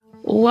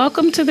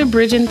Welcome to the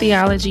Bridge in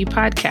Theology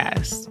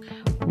podcast,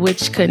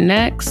 which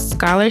connects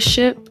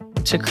scholarship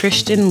to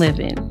Christian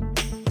living.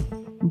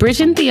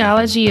 Bridge in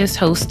Theology is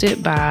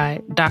hosted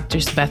by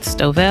Drs. Beth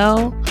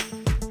Stovell,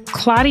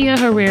 Claudia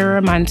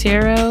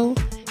Herrera-Montero,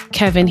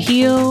 Kevin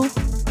Hill,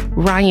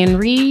 Ryan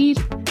Reed,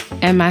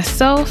 and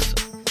myself,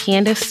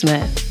 Candace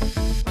Smith.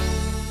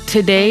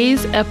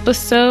 Today's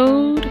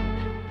episode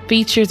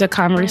features a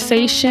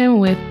conversation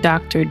with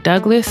Dr.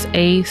 Douglas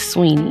A.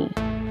 Sweeney.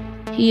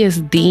 He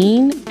is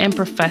Dean and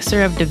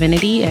Professor of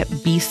Divinity at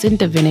Beeson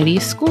Divinity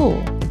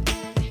School.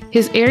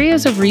 His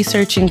areas of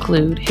research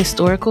include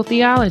historical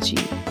theology,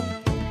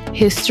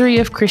 history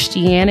of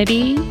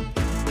Christianity,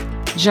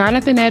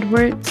 Jonathan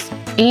Edwards,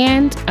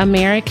 and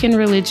American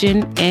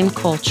religion and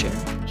culture.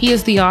 He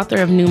is the author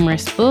of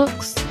numerous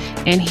books,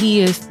 and he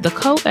is the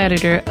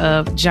co-editor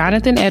of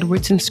Jonathan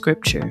Edwards in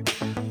Scripture,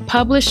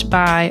 published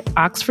by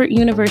Oxford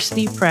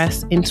University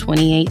Press in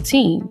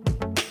 2018.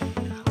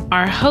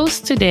 Our hosts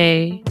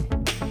today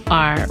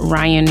are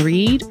Ryan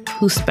Reed,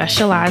 who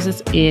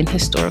specializes in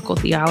historical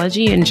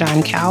theology and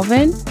John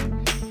Calvin,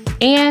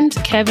 and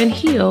Kevin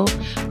Hill,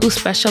 who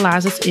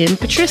specializes in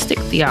patristic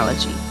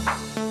theology.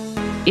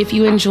 If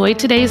you enjoyed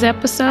today's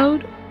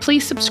episode,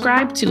 please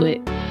subscribe to it,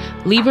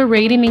 leave a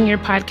rating in your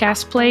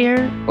podcast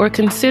player, or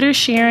consider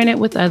sharing it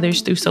with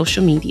others through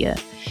social media.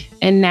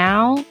 And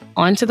now,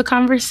 on to the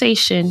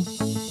conversation.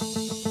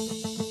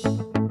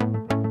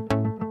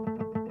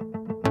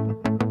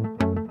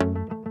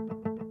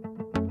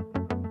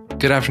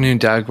 Good afternoon,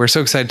 Doug. We're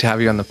so excited to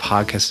have you on the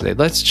podcast today.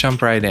 Let's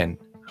jump right in.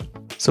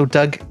 So,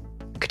 Doug,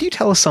 could you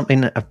tell us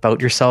something about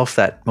yourself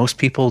that most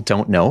people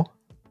don't know?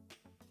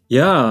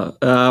 Yeah.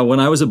 When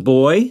I was a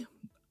boy,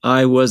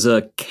 I was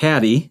a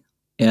caddy,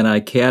 and I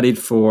caddied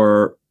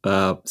for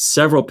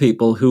several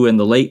people who in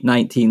the late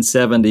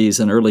 1970s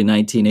and early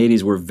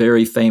 1980s were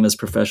very famous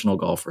professional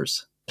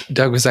golfers.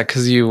 Doug, was that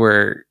because you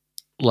were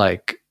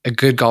like a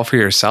good golfer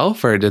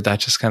yourself, or did that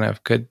just kind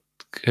of good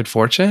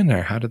fortune,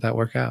 or how did that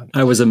work out?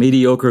 I was a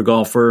mediocre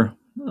golfer.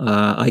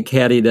 I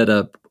caddied at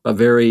a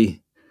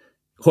very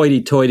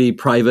hoity-toity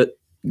private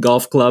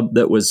golf club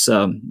that was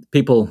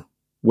people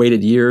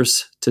waited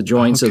years to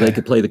join so they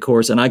could play the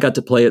course, and I got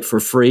to play it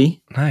for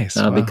free. Nice.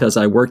 Wow. Because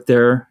I worked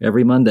there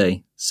every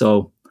Monday.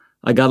 So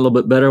I got a little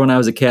bit better when I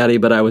was a caddy,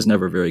 but I was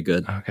never very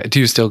good. Okay. Do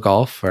you still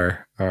golf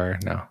or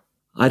no?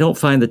 I don't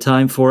find the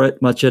time for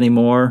it much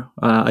anymore.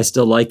 I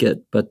still like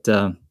it, but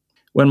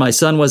when my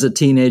son was a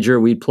teenager,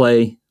 we'd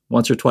play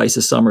once or twice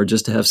a summer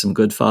just to have some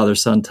good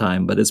father-son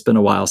time, but it's been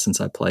a while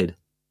since I played.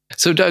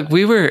 So, Doug,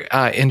 we were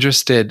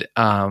interested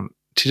to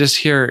just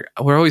hear,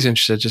 we're always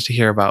interested just to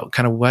hear about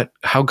kind of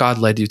how God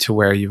led you to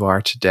where you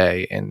are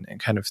today and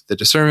kind of the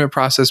discernment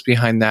process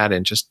behind that,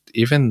 and just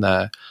even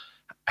the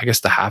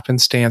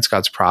happenstance,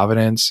 God's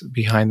providence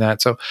behind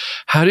that. So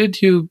how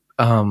did you,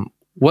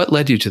 what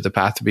led you to the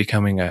path of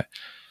becoming a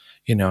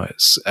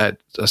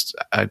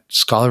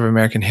scholar of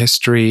American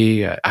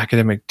history,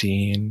 academic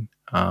dean,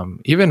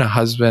 even a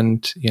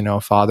husband,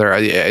 father?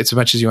 It's as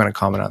much as you want to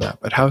comment on that,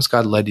 but how has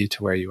God led you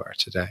to where you are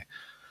today?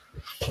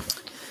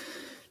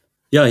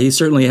 Yeah, he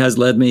certainly has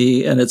led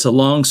me, and it's a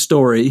long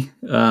story.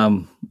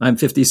 I'm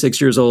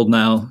 56 years old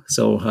now,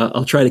 so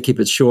I'll try to keep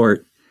it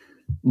short.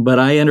 But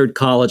I entered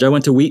college. I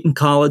went to Wheaton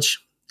College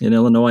in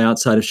Illinois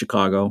outside of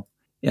Chicago,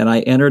 and I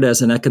entered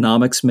as an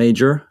economics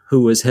major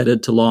who was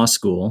headed to law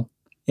school.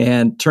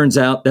 And turns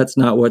out that's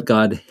not what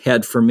God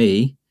had for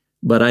me.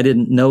 But I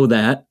didn't know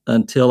that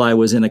until I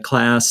was in a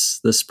class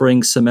the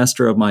spring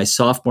semester of my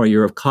sophomore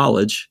year of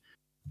college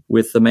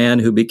with the man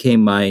who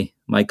became my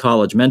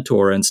college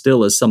mentor and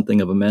still is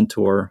something of a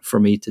mentor for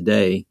me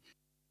today,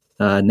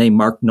 named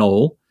Mark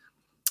Knoll,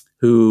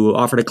 who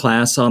offered a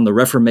class on the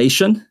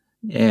Reformation.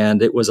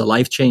 And it was a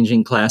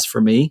life-changing class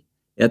for me,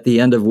 at the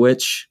end of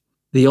which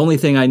the only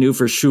thing I knew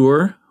for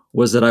sure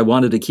was that I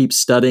wanted to keep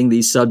studying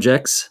these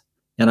subjects.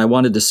 And I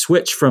wanted to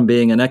switch from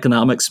being an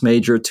economics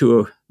major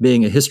to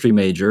being a history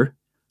major.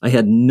 I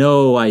had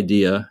no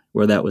idea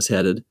where that was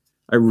headed.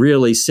 I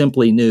really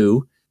simply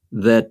knew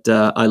that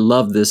I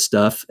loved this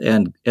stuff,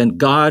 and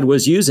God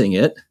was using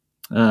it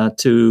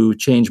to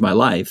change my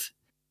life.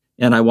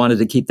 And I wanted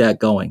to keep that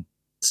going.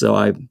 So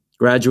I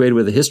graduated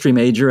with a history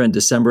major in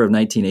December of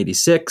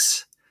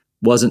 1986.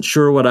 Wasn't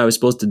sure what I was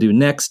supposed to do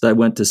next. I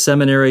went to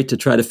seminary to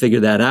try to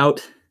figure that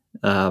out.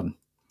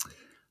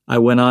 I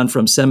went on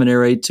from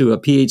seminary to a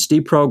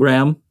PhD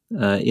program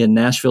in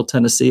Nashville,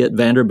 Tennessee at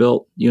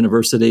Vanderbilt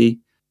University,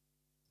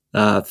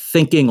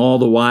 thinking all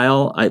the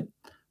while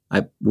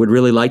I would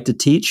really like to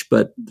teach,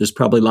 but there's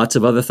probably lots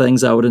of other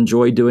things I would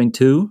enjoy doing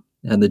too.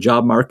 And the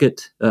job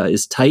market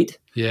is tight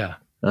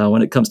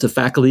when it comes to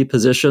faculty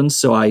positions.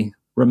 So I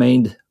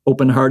remained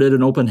open-hearted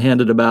and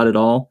open-handed about it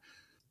all,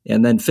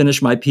 and then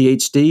finished my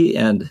PhD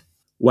and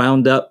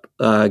wound up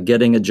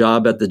getting a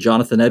job at the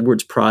Jonathan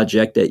Edwards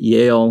Project at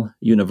Yale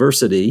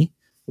University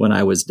when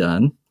I was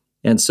done.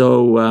 And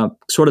so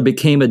sort of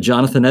became a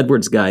Jonathan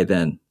Edwards guy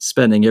then,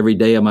 spending every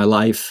day of my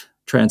life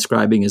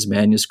transcribing his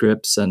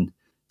manuscripts and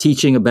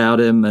teaching about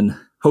him and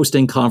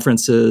hosting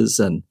conferences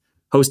and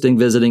hosting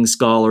visiting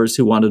scholars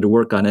who wanted to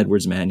work on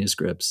Edwards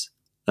manuscripts.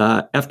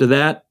 After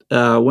that,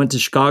 went to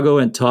Chicago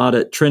and taught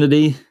at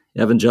Trinity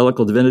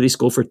Evangelical Divinity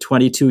School for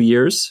 22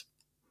 years,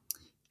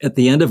 at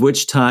the end of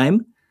which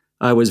time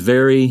I was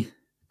very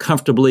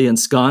comfortably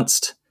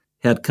ensconced,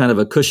 had kind of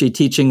a cushy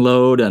teaching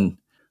load and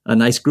a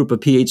nice group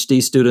of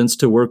PhD students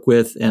to work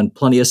with and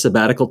plenty of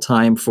sabbatical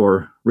time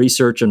for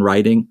research and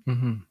writing,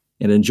 and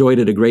enjoyed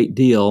it a great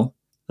deal.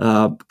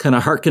 Kind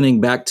of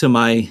hearkening back to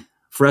my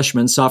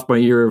sophomore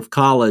year of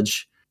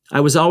college,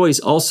 I was always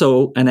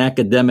also an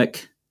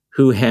academic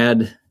who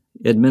had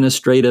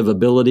administrative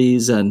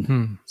abilities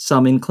and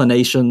some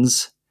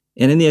inclinations.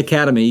 And in the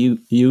academy,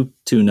 you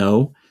two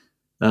know,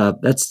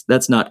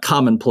 that's not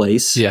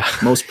commonplace. Yeah.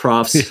 Most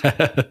profs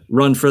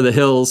run for the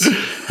hills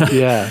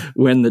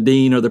when the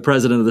dean or the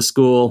president of the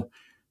school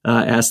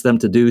asks them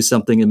to do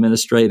something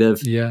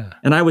administrative. Yeah.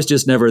 And I was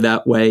just never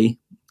that way.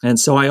 And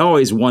so I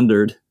always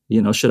wondered,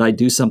 should I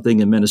do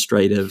something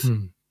administrative?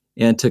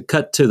 And to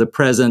cut to the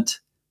present,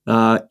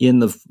 in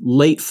the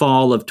late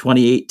fall of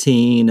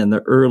 2018 and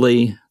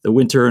the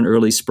winter and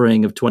early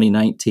spring of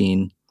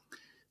 2019,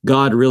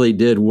 God really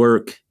did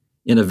work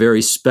in a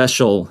very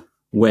special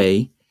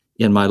way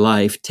in my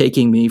life,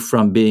 taking me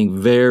from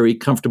being very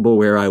comfortable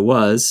where I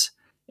was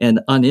and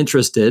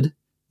uninterested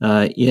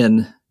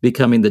in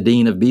becoming the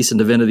dean of Beeson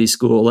Divinity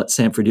School at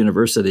Stanford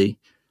University.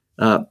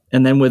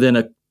 And then within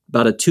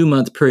about a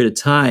 2-month period of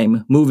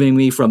time, moving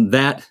me from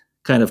that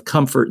kind of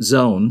comfort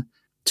zone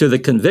to the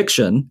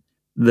conviction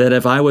that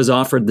if I was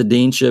offered the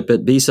deanship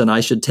at Beeson,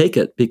 I should take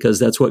it because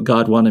that's what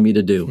God wanted me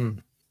to do.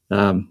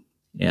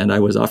 And I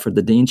was offered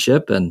the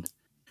deanship. And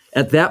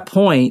at that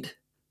point,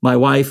 my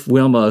wife,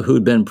 Wilma,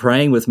 who'd been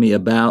praying with me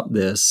about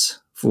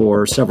this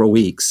for several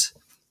weeks,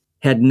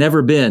 had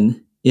never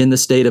been in the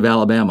state of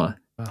Alabama.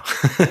 Wow.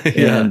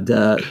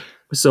 And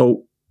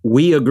so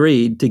we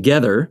agreed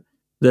together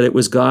that it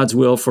was God's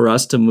will for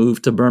us to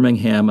move to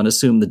Birmingham and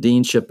assume the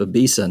deanship of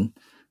Beeson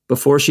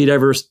before she'd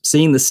ever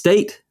seen the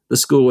state the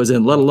school was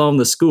in, let alone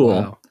the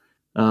school.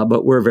 Wow.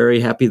 But we're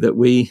very happy that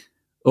we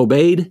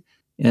obeyed,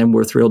 and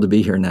we're thrilled to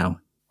be here now.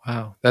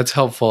 Wow, that's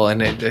helpful.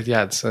 And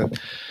it's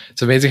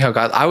amazing how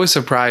God, I was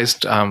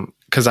surprised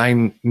because I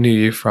knew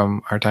you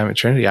from our time at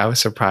Trinity. I was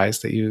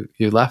surprised that you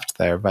left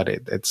there, but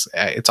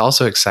it's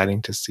also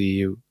exciting to see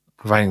you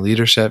providing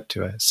leadership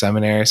to a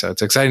seminary. So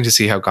it's exciting to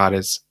see how God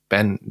has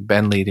been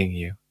leading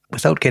you.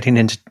 Without getting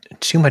into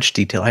too much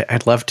detail,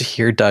 I'd love to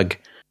hear, Doug,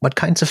 what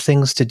kinds of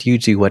things did you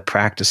do? What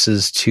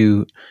practices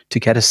to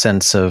get a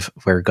sense of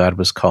where God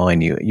was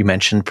calling you? You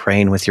mentioned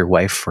praying with your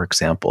wife, for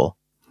example.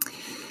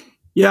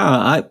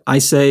 Yeah, I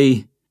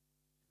say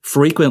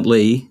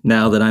frequently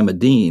now that I'm a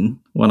dean,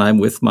 when I'm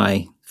with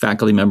my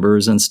faculty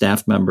members and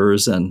staff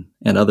members and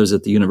others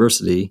at the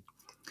university,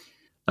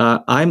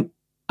 I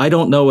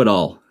don't know it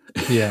all.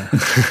 Yeah.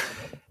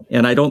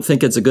 And I don't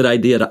think it's a good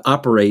idea to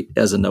operate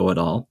as a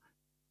know-it-all.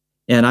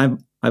 And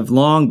I've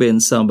long been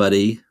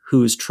somebody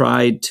who's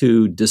tried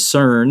to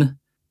discern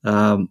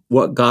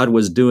what God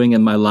was doing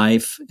in my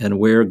life and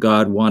where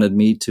God wanted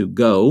me to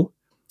go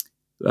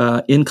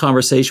in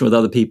conversation with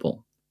other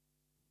people.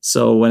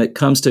 So when it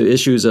comes to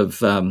issues of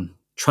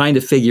trying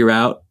to figure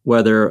out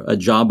whether a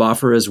job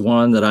offer is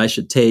one that I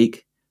should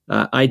take,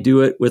 I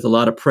do it with a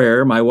lot of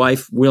prayer. My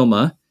wife,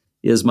 Wilma,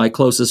 is my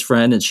closest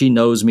friend, and she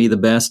knows me the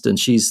best, and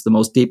she's the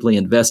most deeply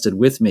invested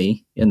with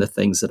me in the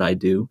things that I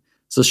do.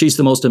 So she's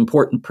the most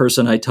important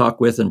person I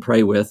talk with and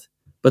pray with.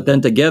 But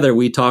then together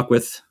we talk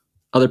with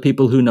other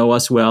people who know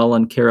us well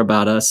and care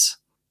about us,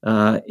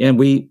 and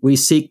we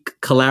seek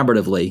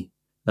collaboratively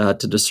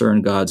to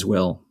discern God's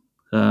will.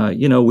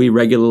 We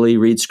regularly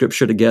read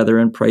scripture together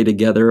and pray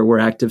together. We're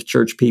active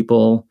church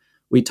people.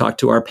 We talk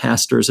to our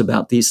pastors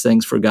about these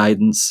things for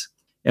guidance.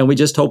 And we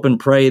just hope and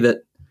pray that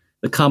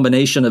the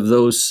combination of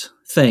those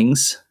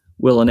things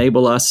will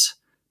enable us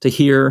to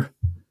hear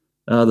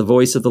the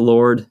voice of the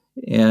Lord,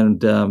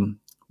 and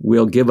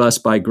will give us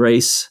by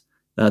grace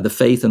the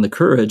faith and the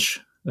courage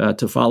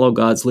to follow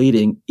God's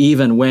leading,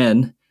 even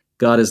when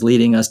God is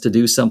leading us to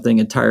do something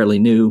entirely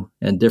new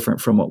and different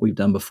from what we've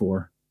done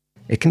before.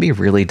 It can be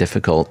really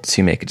difficult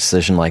to make a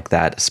decision like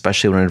that,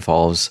 especially when it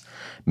involves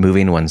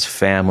moving one's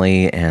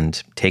family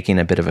and taking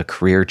a bit of a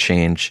career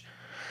change.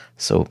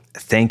 So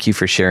thank you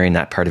for sharing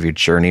that part of your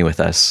journey with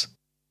us.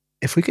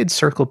 If we could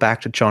circle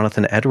back to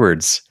Jonathan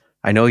Edwards,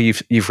 I know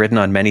you've written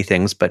on many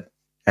things, but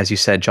as you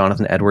said,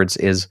 Jonathan Edwards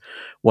is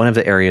one of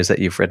the areas that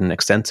you've written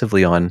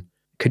extensively on.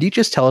 Could you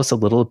just tell us a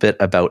little bit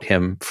about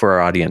him for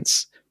our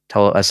audience?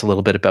 Tell us a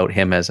little bit about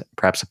him as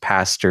perhaps a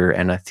pastor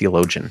and a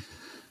theologian.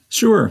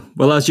 Sure.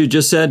 Well, as you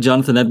just said,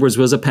 Jonathan Edwards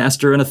was a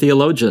pastor and a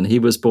theologian. He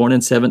was born in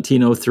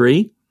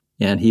 1703,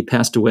 and he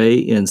passed away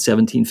in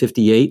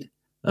 1758.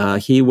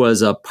 He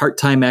was a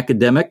part-time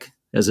academic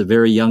as a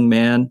very young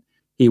man.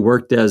 He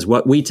worked as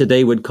what we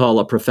today would call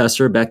a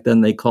professor. Back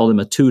then they called him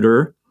a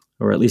tutor,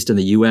 or at least in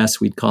the U.S.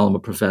 we'd call him a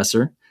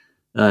professor,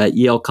 at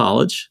Yale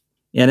College.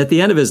 And at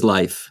the end of his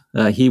life,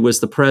 he was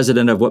the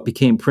president of what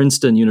became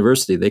Princeton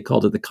University. They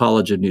called it the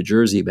College of New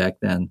Jersey back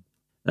then.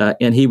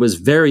 And he was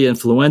very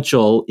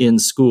influential in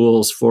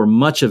schools for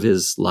much of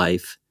his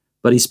life,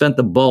 but he spent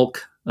the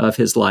bulk of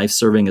his life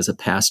serving as a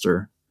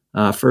pastor,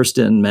 first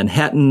in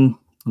Manhattan,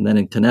 and then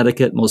in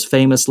Connecticut, most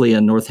famously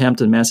in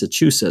Northampton,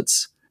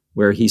 Massachusetts,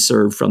 where he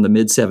served from the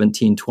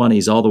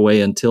mid-1720s all the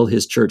way until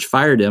his church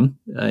fired him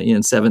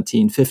in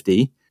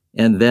 1750.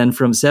 And then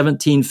from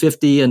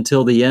 1750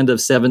 until the end of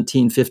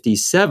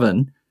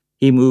 1757,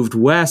 he moved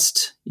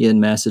west in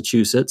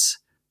Massachusetts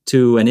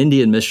to an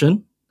Indian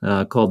mission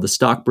called the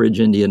Stockbridge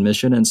Indian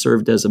Mission, and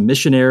served as a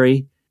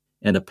missionary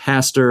and a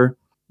pastor,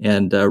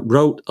 and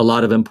wrote a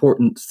lot of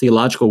important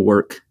theological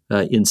work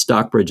in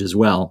Stockbridge as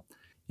well.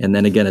 And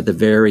then again, at the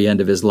very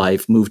end of his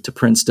life, moved to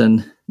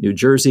Princeton, New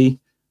Jersey,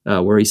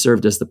 where he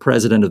served as the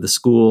president of the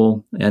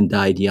school and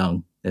died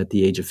young at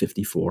the age of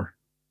 54.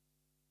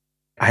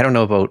 I don't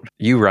know about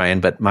you, Ryan,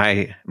 but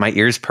my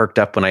ears perked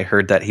up when I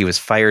heard that he was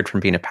fired from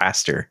being a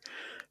pastor,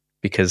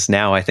 because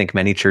now I think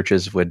many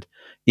churches would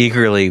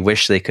eagerly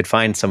wish they could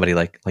find somebody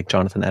like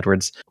Jonathan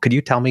Edwards. Could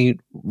you tell me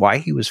why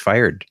he was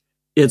fired?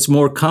 It's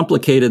more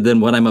complicated than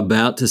what I'm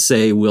about to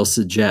say will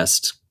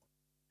suggest.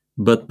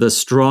 But the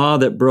straw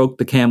that broke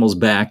the camel's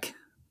back,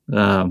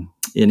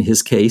 in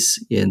his case,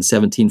 in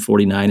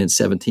 1749 and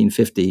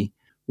 1750,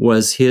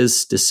 was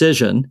his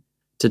decision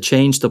to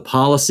change the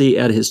policy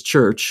at his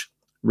church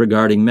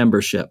regarding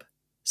membership.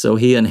 So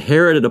he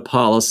inherited a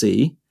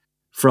policy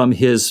from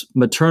his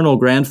maternal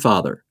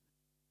grandfather,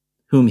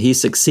 whom he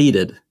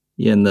succeeded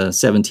in the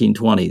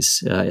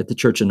 1720s at the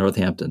church in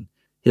Northampton.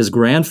 His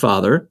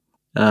grandfather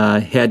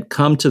had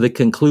come to the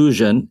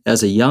conclusion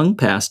as a young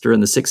pastor in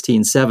the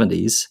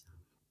 1670s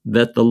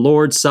that the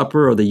Lord's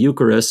Supper or the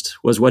Eucharist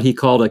was what he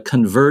called a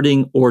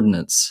converting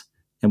ordinance.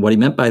 And what he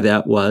meant by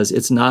that was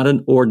it's not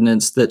an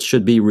ordinance that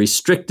should be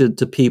restricted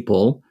to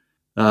people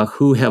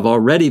who have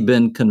already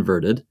been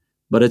converted,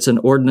 but it's an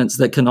ordinance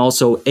that can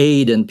also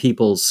aid in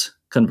people's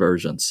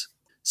conversions.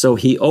 So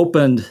he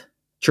opened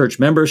church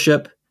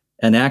membership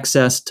and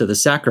access to the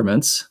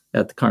sacraments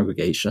at the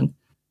congregation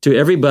to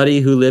everybody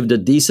who lived a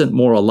decent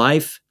moral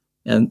life.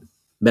 And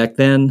back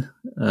then,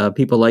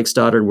 people like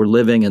Stoddard were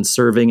living and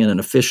serving in an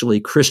officially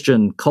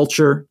Christian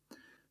culture.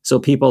 So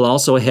people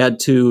also had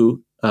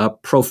to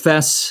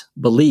profess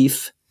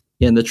belief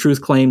in the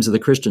truth claims of the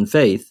Christian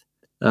faith.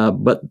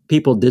 But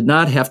people did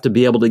not have to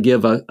be able to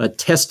give a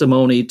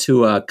testimony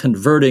to a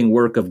converting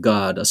work of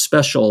God, a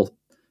special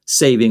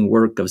saving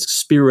work of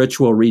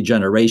spiritual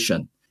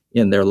regeneration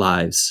in their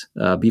lives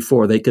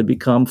before they could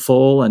become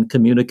full and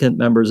communicant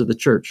members of the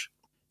church.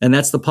 And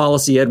that's the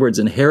policy Edwards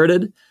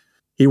inherited.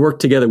 He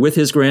worked together with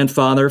his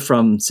grandfather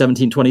from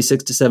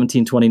 1726 to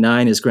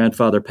 1729. His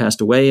grandfather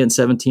passed away in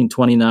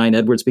 1729.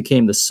 Edwards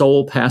became the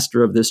sole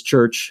pastor of this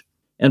church.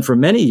 And for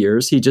many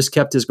years, he just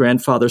kept his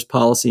grandfather's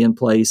policy in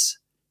place.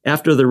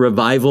 After the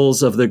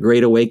revivals of the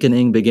Great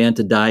Awakening began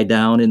to die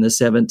down in the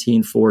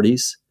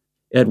 1740s,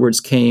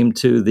 Edwards came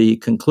to the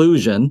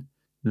conclusion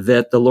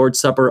that the Lord's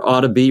Supper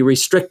ought to be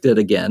restricted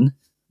again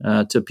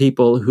to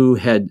people who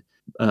had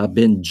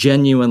been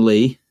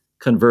genuinely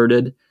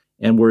converted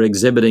and were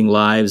exhibiting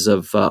lives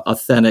of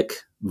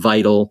authentic,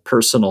 vital,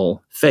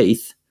 personal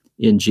faith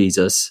in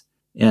Jesus.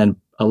 And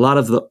a lot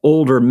of the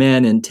older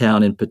men in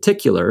town in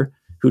particular,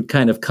 who'd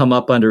kind of come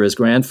up under his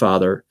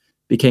grandfather,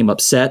 became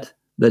upset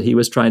that he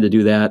was trying to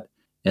do that.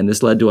 And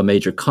this led to a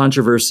major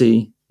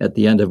controversy, at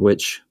the end of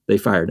which they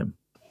fired him.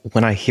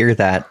 When I hear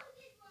that,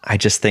 I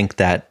just think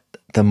that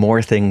the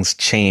more things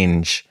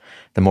change,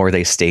 the more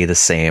they stay the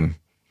same.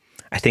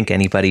 I think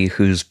anybody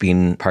who's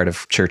been part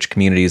of church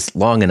communities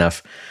long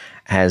enough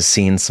has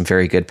seen some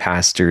very good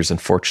pastors,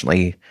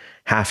 unfortunately,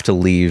 have to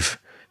leave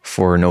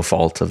for no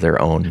fault of their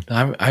own.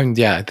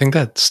 I think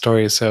that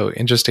story is so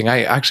interesting.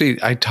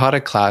 I taught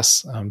a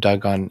class,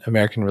 Doug, on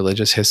American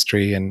religious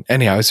history, and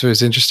anyhow, it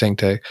was interesting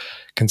to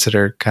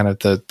consider kind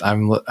of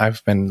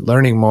I've been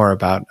learning more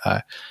about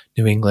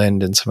New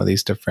England and some of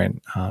these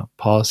different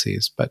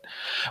policies. But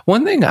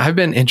one thing I've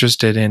been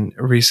interested in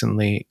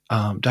recently,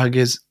 Doug,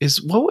 is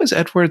what was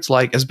Edwards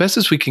like, as best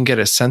as we can get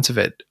a sense of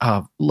it,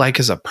 like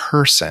as a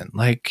person?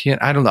 Like,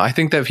 I don't know. I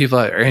think that people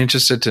are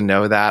interested to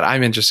know that.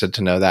 I'm interested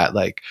to know that.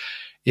 Like,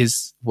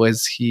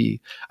 was he?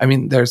 I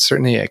mean, there's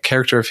certainly a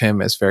character of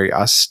him as very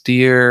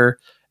austere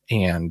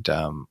and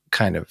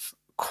kind of,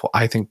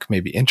 I think,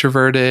 maybe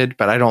introverted,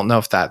 but I don't know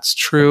if that's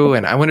true.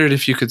 And I wondered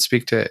if you could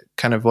speak to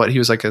kind of what he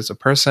was like as a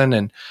person,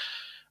 and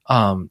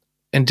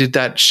did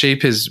that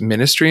shape his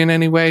ministry in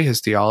any way, his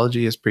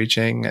theology, his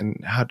preaching,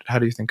 and how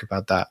do you think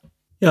about that?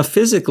 Yeah,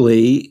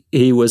 physically,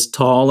 he was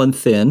tall and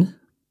thin,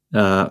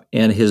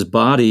 and his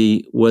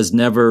body was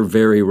never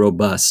very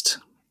robust.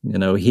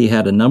 He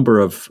had a number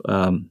of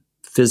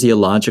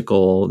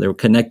physiological, they were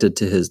connected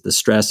to the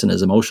stress in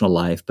his emotional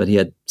life, but he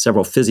had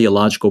several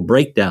physiological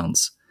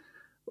breakdowns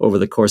over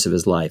the course of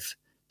his life.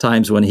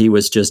 Times when he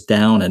was just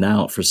down and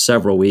out for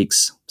several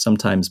weeks,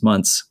 sometimes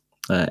months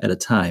at a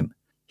time.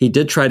 He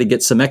did try to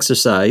get some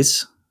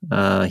exercise.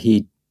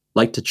 He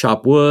liked to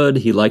chop wood.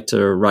 He liked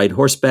to ride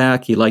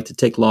horseback. He liked to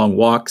take long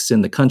walks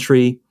in the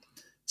country.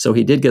 So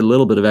he did get a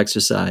little bit of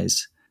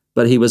exercise.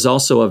 But he was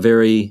also a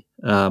very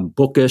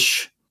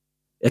bookish,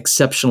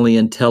 exceptionally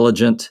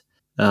intelligent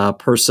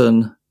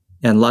person,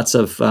 and lots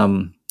of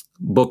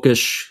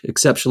bookish,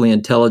 exceptionally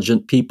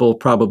intelligent people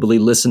probably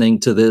listening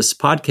to this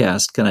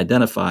podcast can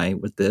identify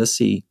with this.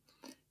 He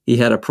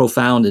had a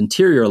profound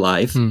interior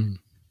life,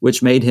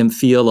 which made him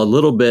feel a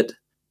little bit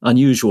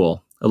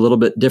unusual, a little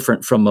bit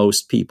different from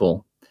most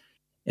people.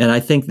 And I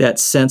think that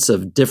sense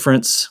of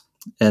difference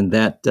and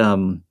that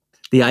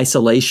the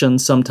isolation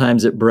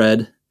sometimes it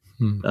bred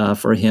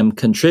for him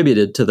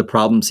contributed to the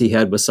problems he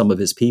had with some of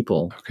his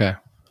people. Okay.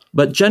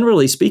 But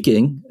generally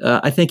speaking,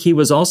 I think he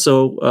was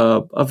also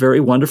a very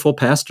wonderful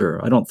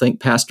pastor. I don't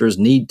think pastors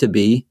need to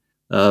be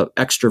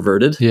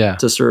extroverted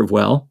to serve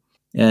well.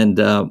 And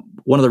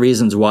one of the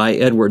reasons why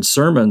Edwards'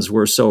 sermons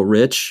were so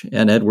rich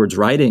and Edwards'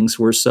 writings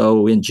were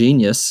so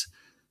ingenious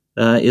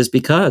is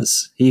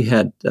because he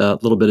had a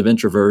little bit of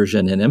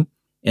introversion in him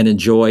and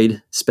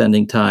enjoyed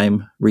spending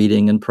time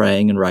reading and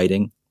praying and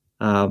writing.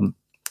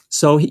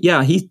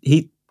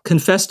 He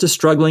confessed to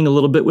struggling a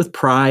little bit with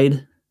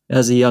pride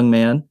as a young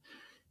man,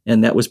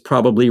 and that was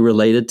probably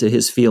related to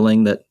his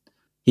feeling that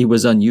he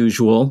was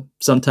unusual.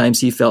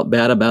 Sometimes he felt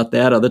bad about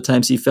that. Other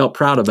times he felt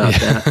proud about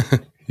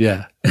that.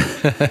 Yeah.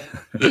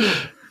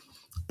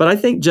 But I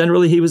think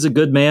generally he was a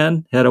good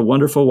man, had a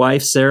wonderful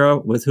wife, Sarah,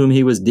 with whom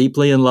he was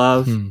deeply in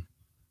love.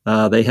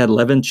 They had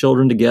 11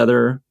 children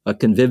together, a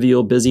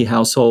convivial, busy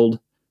household.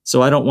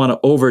 So I don't want to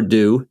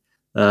overdo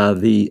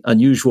the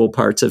unusual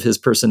parts of his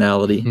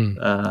personality.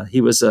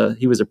 He was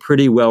a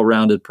pretty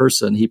well-rounded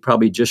person. He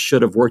probably just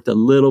should have worked a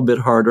little bit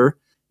harder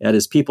at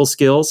his people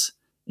skills,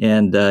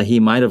 and he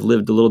might have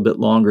lived a little bit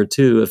longer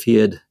too if he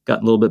had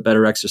gotten a little bit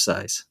better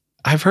exercise.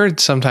 I've heard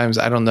sometimes,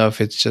 I don't know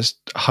if it's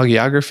just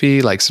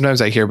hagiography, like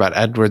sometimes I hear about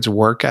Edwards'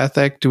 work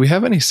ethic. Do we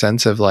have any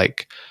sense of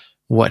like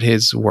what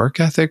his work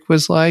ethic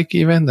was like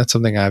even? That's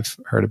something I've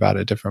heard about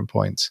at different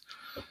points.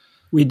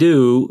 We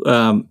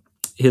do.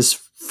 His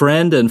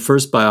friend and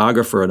first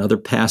biographer, another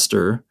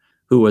pastor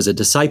who was a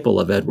disciple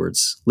of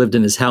Edwards, lived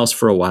in his house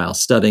for a while,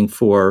 studying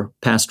for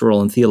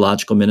pastoral and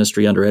theological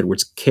ministry under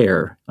Edwards'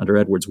 care, under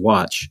Edwards'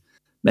 watch.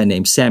 A man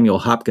named Samuel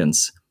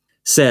Hopkins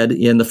said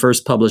in the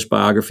first published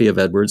biography of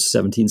Edwards,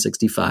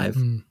 1765,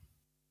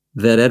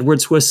 that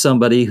Edwards was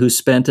somebody who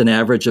spent an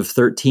average of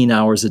 13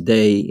 hours a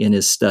day in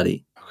his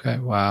study. Okay,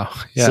 wow.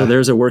 Yeah. So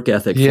there's a work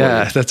ethic for you.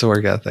 That's a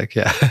work ethic,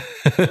 yeah.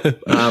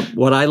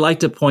 What I like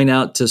to point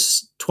out to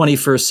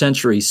 21st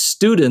century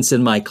students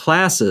in my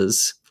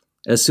classes,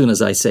 as soon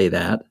as I say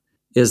that,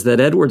 is that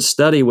Edwards'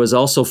 study was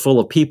also full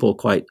of people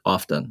quite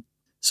often.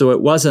 So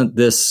it wasn't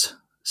this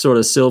sort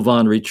of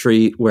Sylvan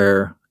retreat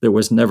where there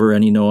was never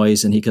any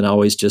noise and he could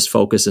always just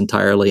focus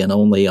entirely and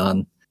only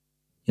on,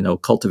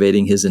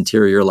 cultivating his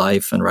interior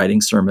life and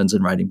writing sermons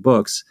and writing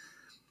books.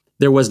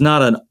 There was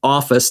not an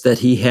office that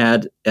he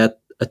had at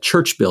a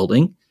church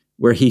building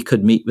where he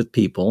could meet with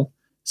people.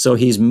 So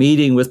he's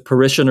meeting with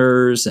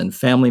parishioners and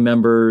family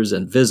members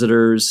and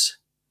visitors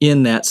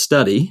in that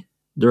study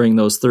during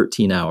those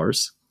 13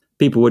 hours.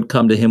 People would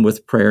come to him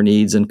with prayer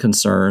needs and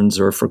concerns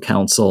or for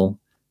counsel.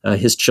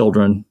 His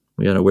children,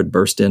 would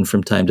burst in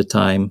from time to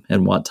time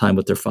and want time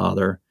with their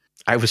father.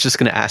 I was just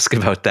going to ask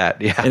about that.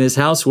 Yeah. And his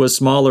house was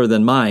smaller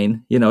than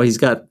mine. He's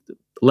got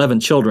 11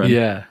 children.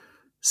 Yeah.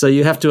 So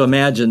you have to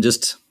imagine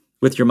just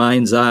with your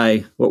mind's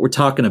eye what we're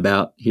talking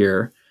about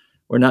here.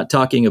 We're not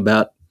talking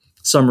about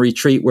some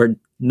retreat where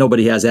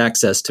nobody has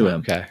access to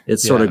him. Okay.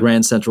 It's sort of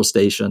Grand Central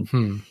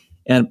Station.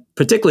 And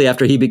particularly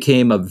after he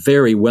became a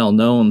very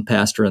well-known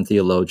pastor and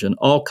theologian,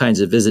 all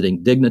kinds of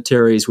visiting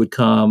dignitaries would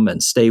come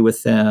and stay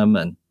with them.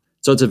 And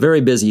so it's a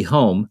very busy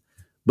home.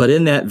 But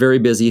in that very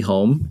busy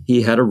home,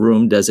 he had a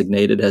room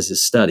designated as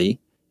his study.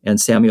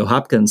 And Samuel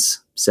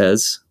Hopkins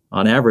says,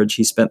 on average,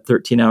 he spent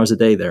 13 hours a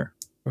day there.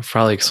 We'll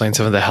probably explain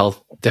some of the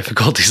health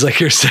difficulties, like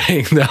you're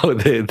saying,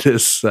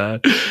 though.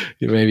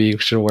 Maybe you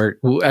should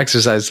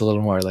exercise a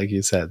little more, like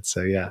you said.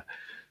 So, yeah.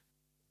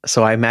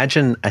 So I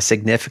imagine a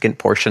significant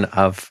portion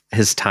of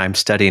his time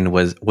studying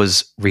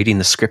was reading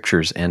the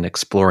scriptures and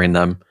exploring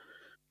them.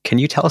 Can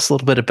you tell us a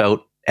little bit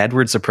about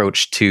Edwards'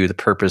 approach to the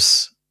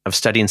purpose of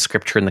studying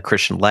scripture in the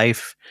Christian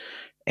life,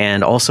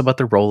 and also about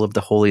the role of the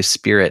Holy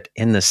Spirit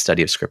in this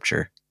study of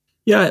scripture?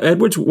 Yeah,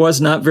 Edwards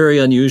was not very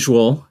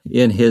unusual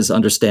in his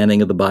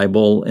understanding of the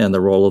Bible and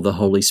the role of the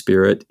Holy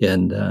Spirit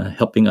in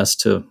helping us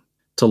to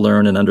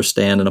learn and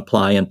understand and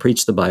apply and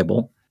preach the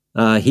Bible.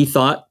 He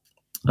thought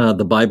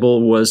the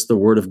Bible was the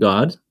Word of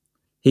God.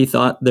 He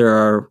thought there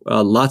are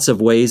lots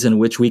of ways in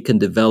which we can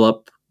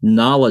develop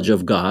knowledge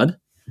of God,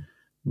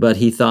 but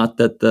he thought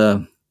that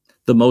the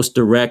most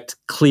direct,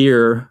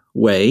 clear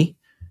way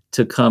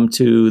to come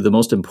to the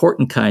most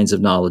important kinds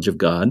of knowledge of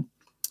God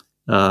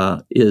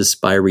is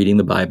by reading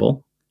the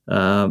Bible.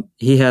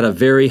 He had a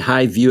very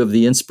high view of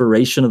the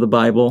inspiration of the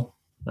Bible.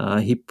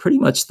 He pretty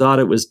much thought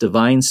it was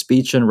divine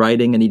speech and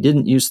writing, and he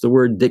didn't use the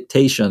word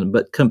dictation,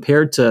 but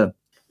compared to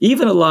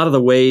even a lot of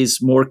the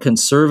ways more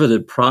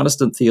conservative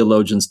Protestant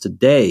theologians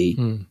today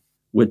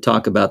would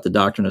talk about the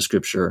doctrine of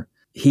Scripture,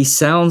 he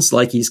sounds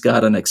like he's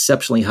got an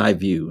exceptionally high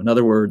view. In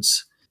other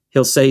words,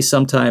 he'll say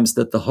sometimes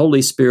that the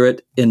Holy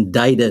Spirit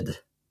indicted,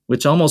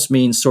 which almost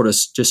means sort of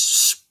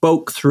just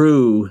spoke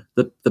through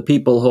the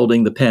people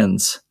holding the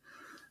pens,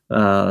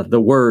 the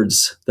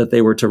words that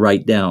they were to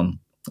write down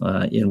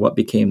in what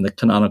became the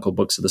canonical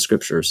books of the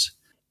Scriptures.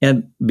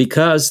 And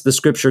because the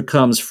Scripture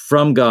comes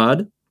from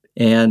God,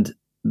 and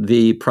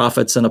the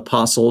prophets and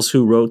apostles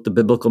who wrote the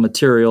biblical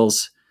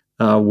materials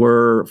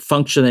were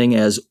functioning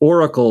as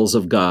oracles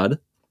of God,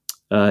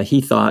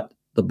 he thought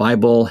the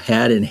Bible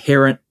had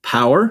inherent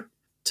power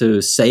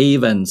to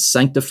save and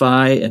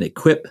sanctify and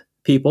equip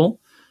people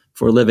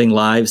for living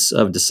lives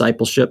of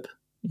discipleship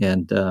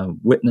and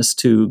witness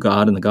to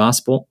God and the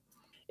gospel.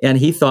 And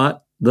he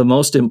thought the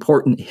most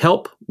important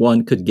help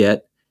one could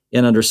get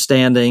in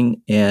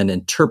understanding and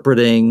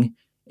interpreting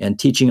and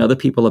teaching other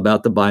people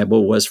about the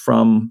Bible was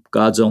from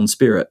God's own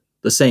Spirit.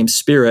 The same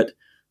Spirit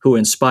who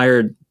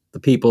inspired the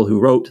people who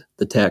wrote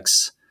the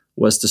texts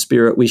was the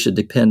Spirit we should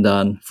depend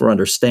on for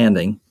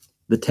understanding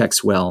the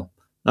text well.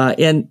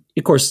 And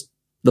of course,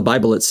 the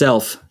Bible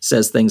itself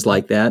says things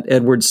like that.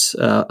 Edwards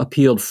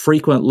appealed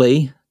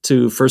frequently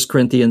to 1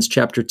 Corinthians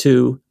chapter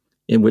 2,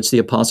 in which the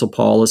Apostle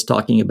Paul is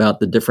talking about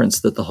the difference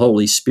that the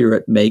Holy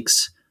Spirit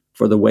makes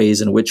for the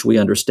ways in which we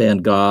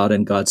understand God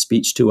and God's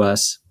speech to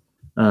us.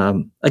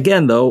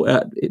 Again,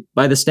 though,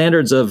 by the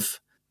standards of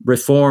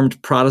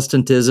Reformed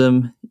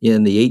Protestantism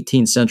in the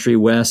 18th century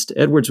West,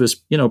 Edwards was,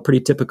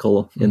 pretty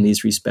typical in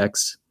these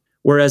respects.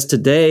 Whereas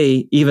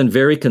today, even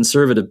very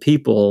conservative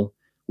people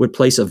would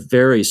place a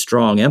very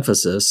strong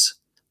emphasis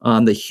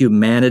on the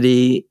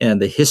humanity and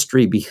the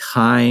history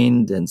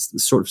behind and the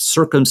sort of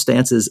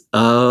circumstances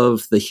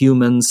of the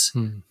humans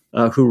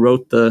who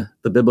wrote the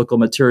biblical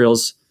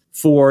materials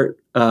for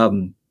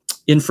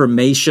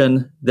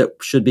information that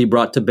should be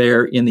brought to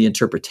bear in the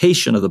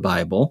interpretation of the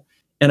Bible.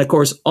 And of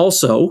course,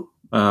 also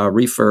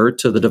refer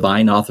to the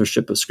divine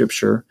authorship of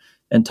Scripture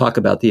and talk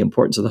about the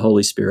importance of the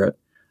Holy Spirit.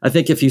 I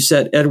think if you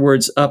set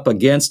Edwards up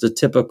against a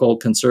typical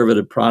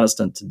conservative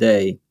Protestant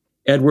today,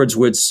 Edwards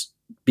would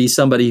be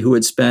somebody who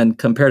would spend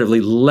comparatively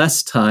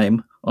less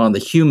time on the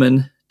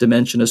human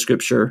dimension of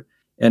Scripture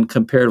and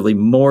comparatively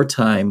more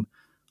time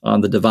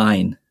on the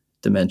divine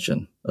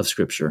dimension of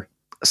Scripture.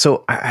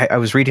 So I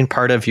was reading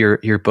part of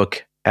your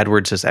book,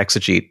 Edwards the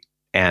Exegete,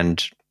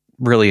 and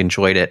really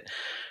enjoyed it.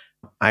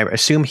 I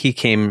assume he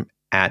came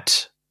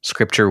at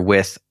Scripture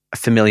with a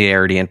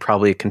familiarity and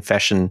probably a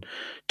confession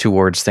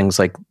towards things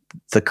like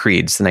the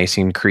creeds, the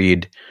Nicene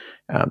Creed,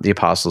 the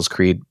Apostles'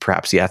 Creed,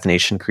 perhaps the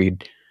Athanasian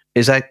Creed.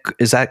 Is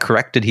that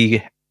correct? Did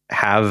he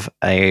have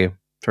a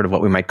sort of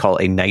what we might call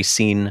a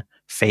Nicene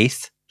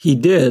faith? He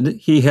did.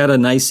 He had a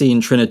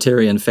Nicene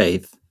Trinitarian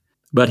faith,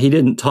 but he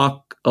didn't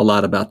talk a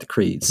lot about the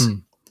creeds.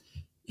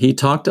 He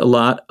talked a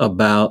lot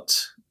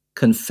about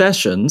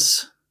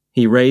confessions.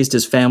 He raised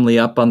his family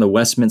up on the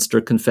Westminster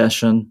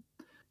Confession.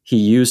 He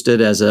used it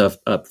as a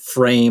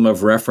frame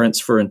of reference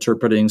for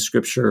interpreting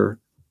Scripture.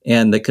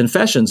 And the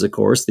confessions, of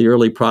course, the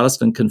early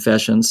Protestant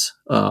confessions,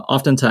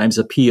 oftentimes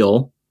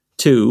appeal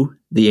to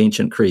the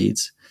ancient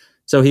creeds.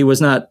 So he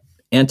was not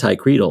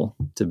anti-creedal,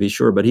 to be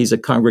sure, but he's a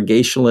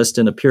Congregationalist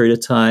in a period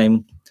of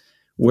time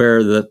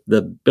where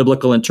the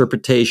biblical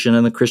interpretation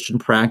and the Christian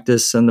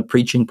practice and the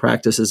preaching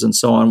practices and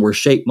so on were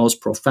shaped most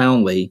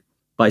profoundly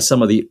by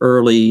some of the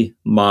early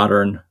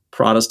modern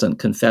Protestant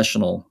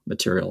confessional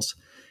materials.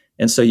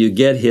 And so you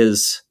get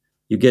his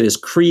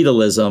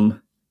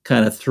creedalism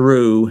kind of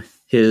through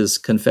his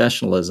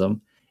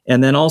confessionalism,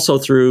 and then also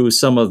through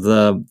some of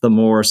the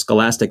more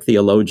scholastic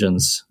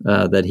theologians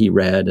that he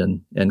read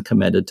and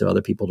commended to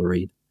other people to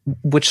read.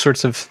 Which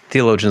sorts of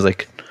theologians,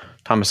 like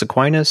Thomas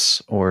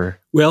Aquinas, or?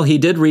 Well, he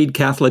did read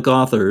Catholic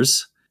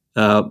authors,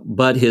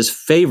 but his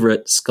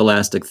favorite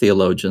scholastic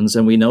theologians,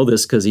 and we know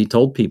this because he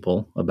told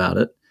people about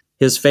it,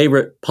 his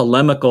favorite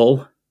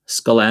polemical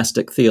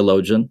scholastic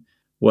theologian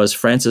was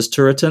Francis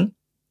Turretin,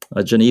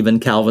 a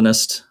Genevan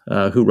Calvinist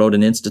who wrote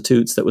an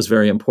Institutes that was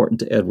very important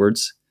to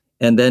Edwards.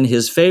 And then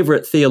his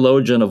favorite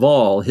theologian of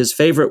all, his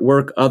favorite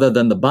work other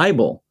than the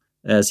Bible,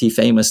 as he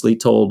famously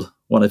told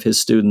one of his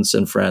students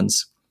and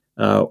friends,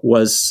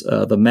 was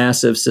the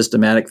massive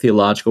systematic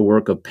theological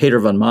work of Peter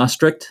van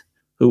Maastricht,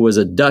 who was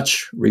a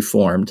Dutch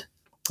Reformed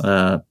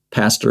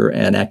pastor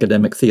and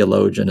academic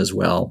theologian as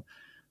well,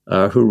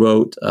 who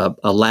wrote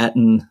a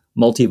Latin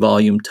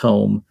multi-volume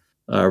tome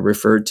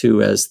referred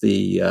to as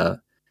the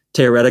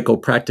Theoretical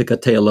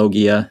Practica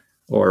Theologia,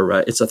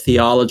 or it's a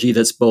theology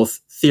that's both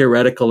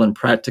theoretical and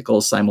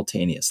practical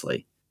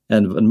simultaneously.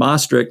 And Van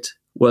Maastricht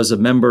was a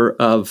member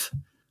of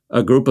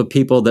a group of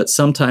people that's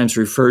sometimes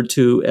referred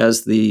to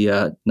as the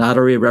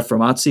Nadere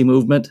Reformatie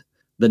movement,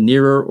 the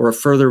Nearer or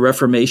Further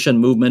Reformation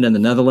movement in the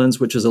Netherlands,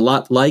 which is a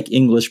lot like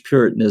English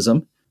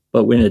Puritanism,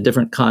 but in a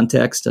different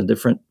context, a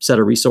different set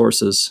of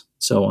resources,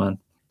 so on.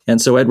 And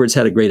so Edwards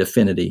had a great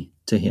affinity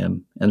to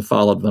him and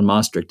followed Van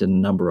Maastricht in a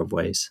number of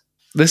ways.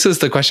 This is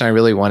the question I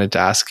really wanted to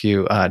ask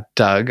you,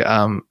 Doug.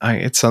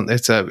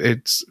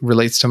 It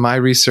relates to my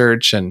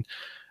research and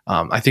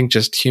I think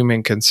just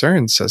human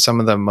concerns. So one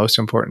of the most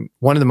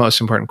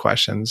important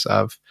questions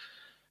of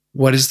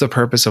what is the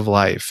purpose of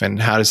life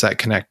and how does that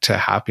connect to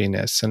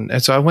happiness?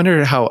 And so I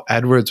wondered how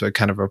Edwards would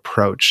kind of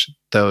approach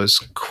those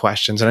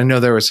questions. And I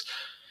know there was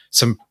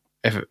some,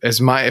 if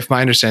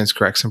my understanding is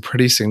correct, some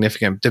pretty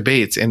significant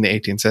debates in the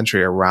 18th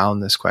century around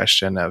this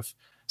question of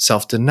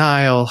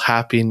self-denial,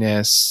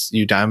 happiness.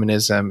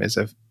 Eudaimonism is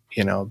a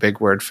big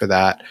word for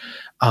that.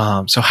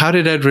 So how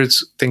did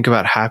Edwards think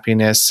about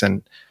happiness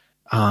and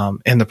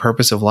the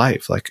purpose of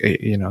life? Like,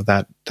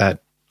 that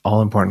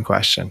all important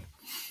question.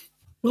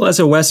 Well, as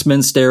a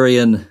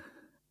Westminsterian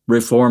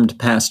Reformed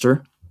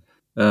pastor,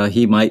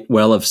 he might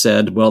well have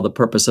said, well, the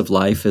purpose of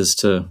life is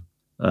to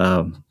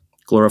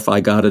glorify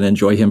God and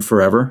enjoy him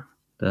forever,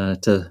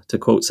 to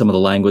quote some of the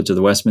language of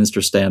the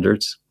Westminster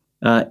Standards.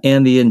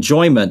 And the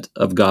enjoyment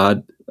of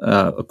God,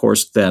 of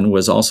course, then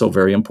was also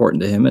very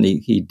important to him. And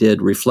he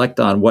did reflect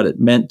on what it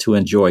meant to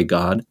enjoy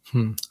God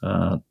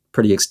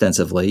pretty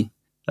extensively.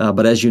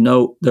 But as you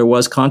know, there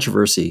was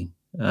controversy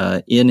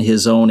in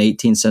his own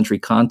 18th century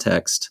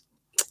context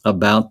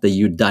about the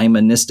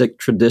eudaimonistic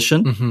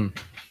tradition. Mm-hmm.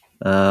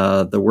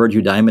 The word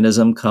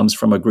eudaimonism comes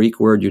from a Greek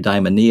word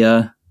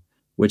eudaimonia,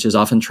 which is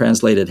often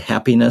translated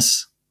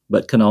happiness,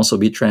 but can also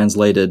be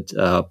translated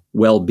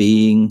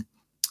well-being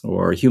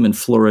or human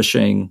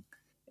flourishing.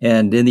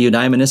 And in the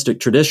eudaimonistic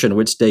tradition,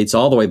 which dates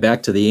all the way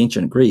back to the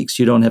ancient Greeks,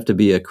 you don't have to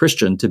be a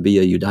Christian to be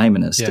a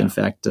eudaimonist. Yeah. In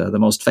fact, the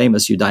most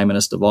famous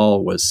eudaimonist of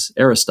all was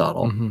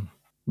Aristotle. Mm-hmm.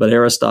 But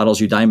Aristotle's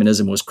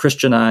eudaimonism was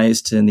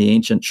Christianized in the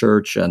ancient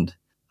church and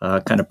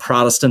kind of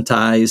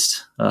Protestantized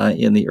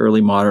in the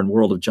early modern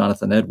world of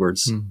Jonathan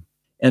Edwards. Mm.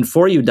 And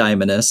for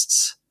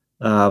eudaimonists,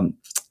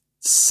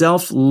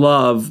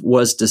 self-love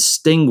was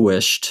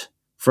distinguished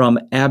from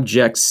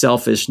abject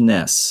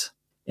selfishness.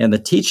 And the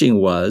teaching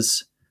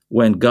was,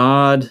 when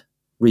God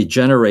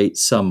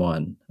regenerates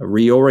someone,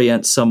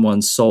 reorients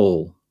someone's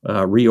soul,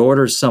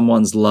 reorders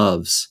someone's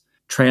loves,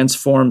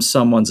 transforms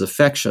someone's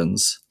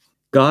affections,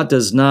 God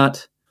does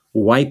not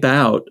wipe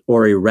out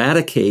or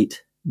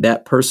eradicate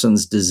that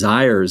person's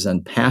desires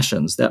and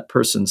passions, that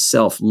person's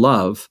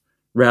self-love.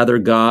 Rather,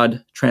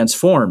 God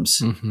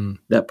transforms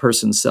that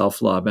person's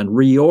self-love and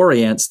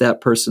reorients that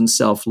person's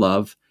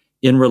self-love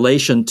in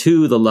relation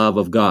to the love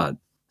of God.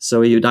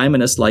 So a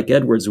eudaimonist like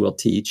Edwards will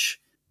teach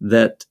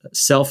that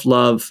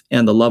self-love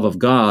and the love of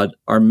God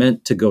are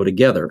meant to go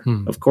together.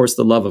 Of course,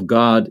 the love of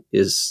God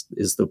is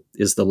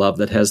the love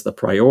that has the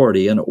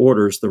priority and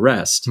orders the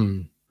rest.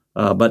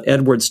 But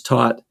Edwards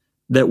taught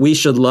that we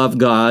should love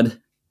God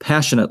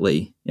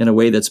passionately, in a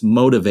way that's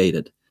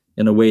motivated,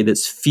 in a way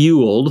that's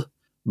fueled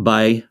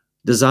by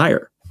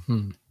desire.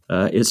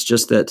 It's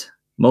just that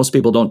most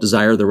people don't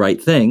desire the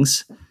right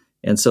things,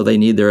 and so they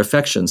need their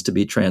affections to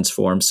be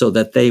transformed so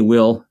that they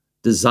will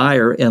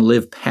desire and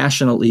live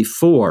passionately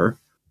for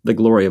the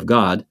glory of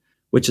God,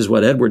 which is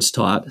what Edwards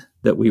taught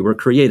that we were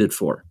created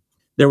for.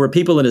 There were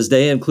people in his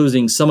day,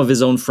 including some of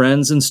his own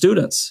friends and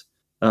students,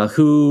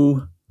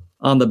 who,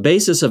 on the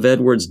basis of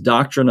Edwards'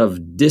 doctrine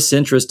of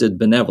disinterested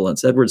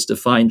benevolence, Edwards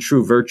defined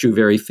true virtue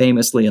very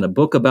famously in a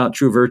book about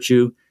true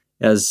virtue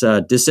as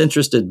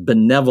disinterested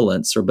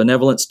benevolence, or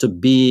benevolence to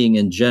being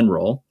in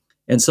general.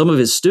 And some of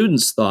his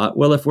students thought,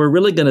 well, if we're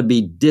really going to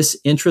be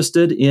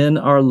disinterested in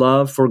our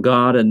love for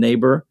God and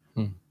neighbor,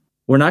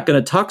 we're not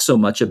going to talk so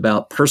much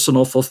about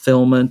personal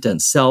fulfillment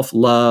and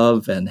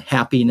self-love and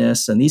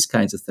happiness and these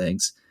kinds of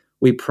things.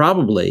 We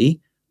probably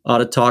ought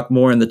to talk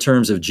more in the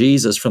terms of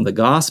Jesus from the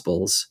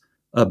Gospels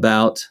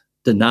about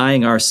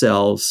denying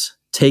ourselves,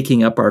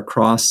 taking up our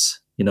cross,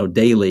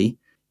 daily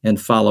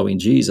and following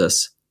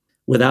Jesus,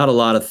 without a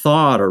lot of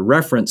thought or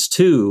reference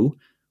to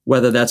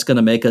whether that's going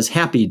to make us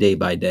happy day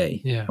by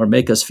day or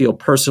make us feel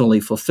personally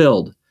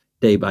fulfilled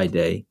day by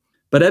day.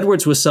 But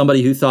Edwards was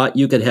somebody who thought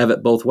you could have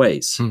it both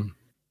ways.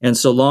 And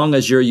so long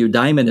as your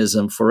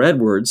eudaimonism for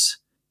Edwards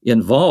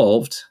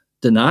involved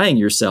denying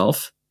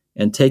yourself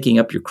and taking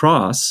up your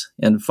cross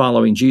and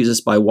following Jesus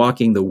by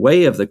walking the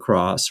way of the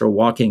cross or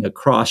walking a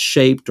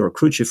cross-shaped or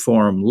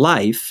cruciform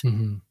life,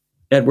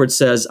 Edwards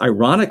says,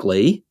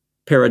 ironically,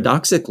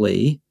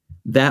 paradoxically,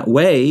 that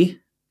way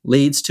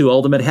leads to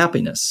ultimate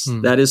happiness.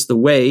 That is the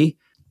way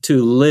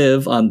to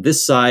live on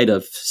this side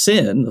of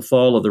sin, the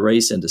fall of the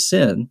race into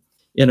sin,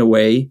 in a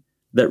way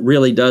that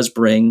really does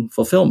bring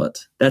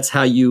fulfillment. That's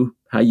how you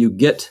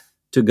get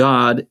to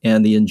God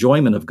and the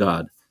enjoyment of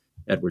God,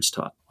 Edwards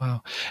taught.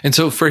 Wow. And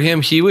so for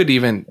him, he would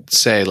even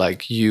say,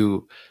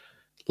 you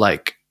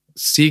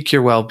seek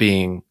your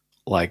well-being,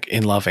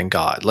 in loving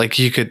God.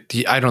 You could,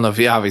 I don't know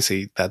if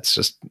obviously that's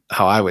just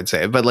how I would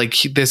say it, but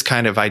this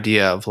kind of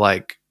idea of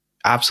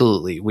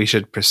absolutely, we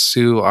should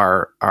pursue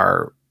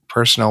our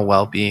personal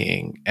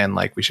well-being, and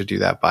we should do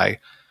that by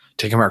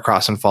taking our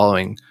cross and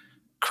following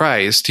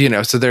Christ,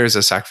 so there's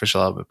a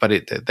sacrificial element, but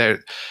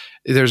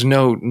there's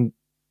no,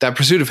 that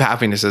pursuit of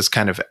happiness is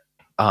kind of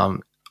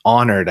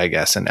honored, I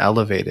guess, and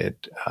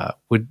elevated.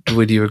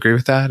 Would you agree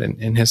with that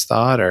in his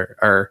thought,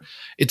 or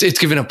it's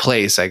given a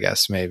place, I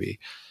guess, maybe?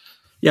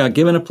 Yeah,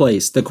 given a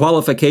place. The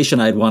qualification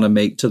I'd want to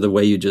make to the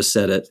way you just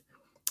said it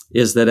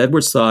is that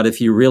Edwards thought if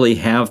you really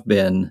have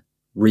been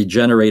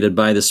regenerated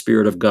by the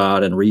Spirit of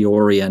God and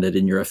reoriented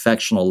in your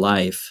affectional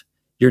life,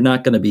 you're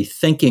not going to be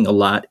thinking a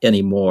lot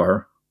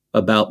anymore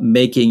about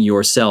making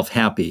yourself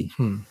happy.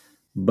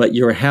 but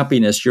your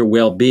happiness, your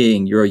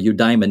well-being, your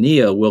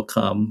eudaimonia will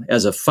come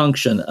as a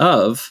function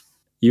of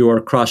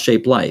your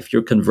cross-shaped life,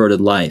 your converted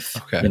life,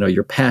 Okay.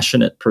 your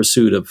passionate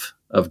pursuit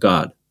of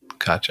God.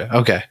 Gotcha.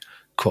 Okay,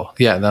 cool.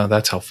 Yeah, no,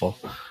 that's helpful.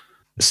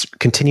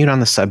 Continued on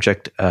the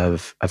subject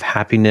of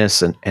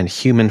happiness and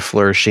human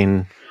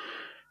flourishing,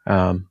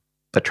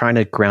 but trying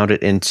to ground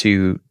it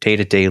into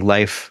day-to-day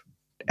life.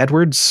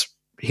 Edwards,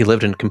 he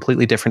lived in a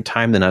completely different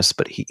time than us,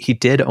 but he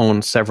did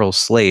own several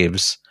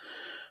slaves.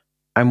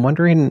 I'm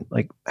wondering,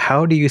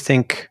 how do you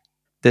think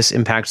this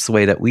impacts the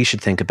way that we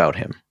should think about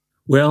him?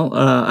 Well,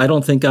 I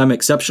don't think I'm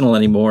exceptional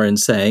anymore in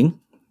saying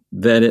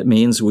that it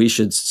means we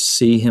should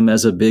see him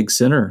as a big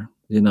sinner,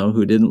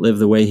 who didn't live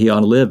the way he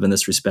ought to live in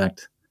this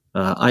respect.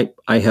 I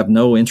have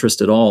no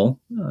interest at all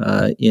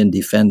in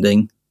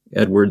defending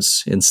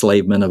Edwards'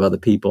 enslavement of other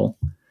people,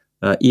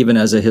 even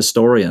as a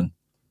historian.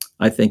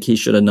 I think he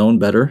should have known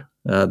better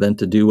than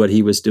to do what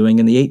he was doing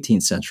in the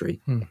 18th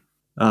century.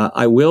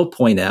 I will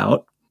point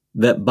out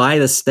that by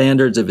the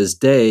standards of his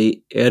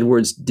day,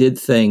 Edwards did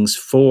things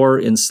for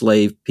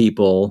enslaved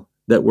people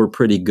that were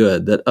pretty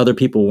good, that other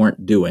people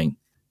weren't doing.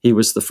 He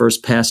was the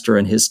first pastor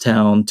in his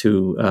town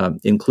to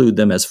include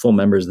them as full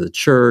members of the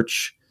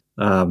church.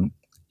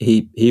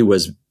 He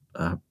was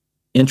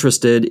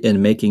interested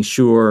in making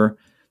sure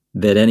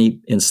that any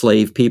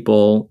enslaved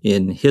people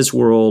in his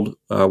world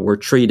were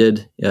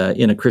treated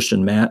in a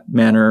Christian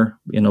manner,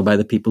 by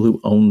the people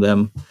who owned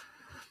them.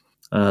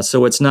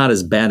 So it's not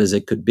as bad as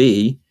it could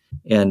be.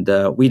 And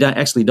we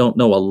actually don't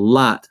know a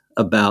lot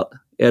about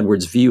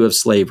Edwards' view of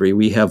slavery.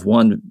 We have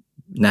one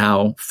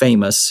now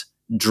famous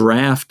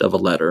draft of a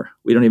letter.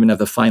 We don't even have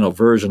the final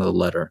version of the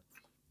letter.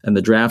 And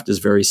the draft is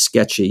very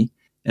sketchy.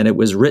 And it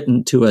was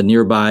written to a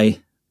nearby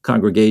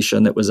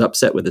congregation that was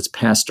upset with its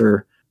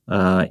pastor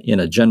in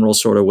a general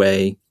sort of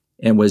way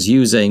and was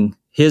using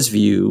his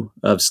view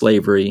of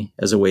slavery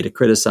as a way to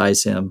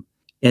criticize him.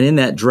 And in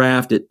that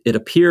draft, it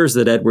appears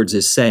that Edwards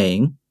is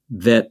saying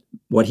that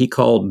what he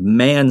called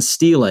man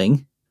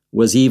stealing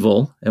was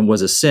evil and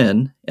was a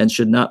sin and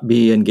should not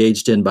be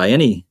engaged in by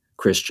any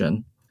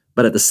Christian.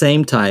 But at the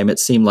same time, it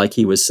seemed like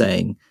he was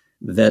saying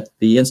that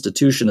the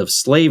institution of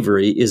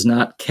slavery is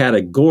not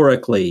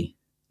categorically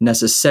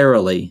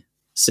necessarily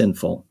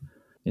sinful.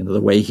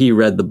 The way he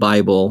read the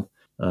Bible,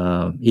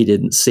 he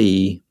didn't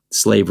see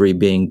slavery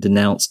being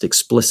denounced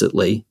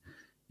explicitly,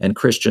 and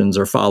Christians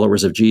or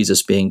followers of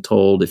Jesus being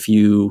told, if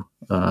you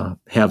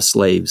have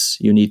slaves,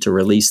 you need to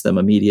release them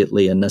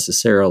immediately and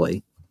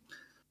necessarily.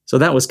 So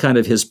that was kind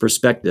of his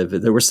perspective.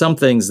 There were some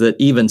things that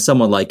even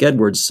someone like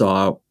Edwards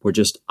saw were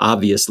just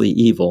obviously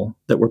evil,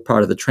 that were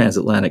part of the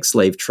transatlantic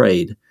slave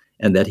trade,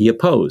 and that he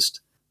opposed.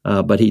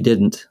 But he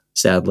didn't,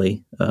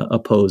 sadly,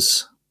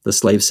 oppose the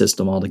slave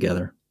system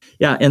altogether.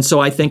 Yeah, and so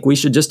I think we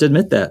should just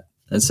admit that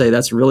and say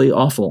that's really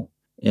awful,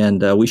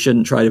 and we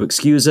shouldn't try to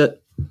excuse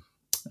it.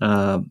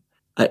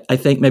 I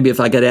think maybe if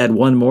I could add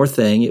one more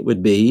thing, it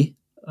would be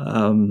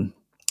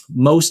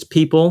most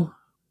people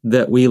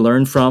that we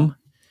learn from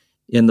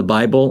in the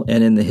Bible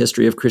and in the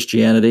history of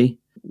Christianity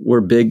were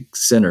big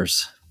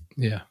sinners.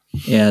 Yeah.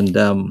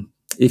 And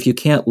if you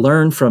can't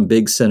learn from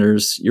big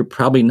sinners, you're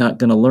probably not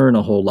going to learn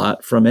a whole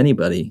lot from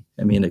anybody,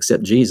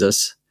 except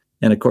Jesus.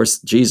 And of course,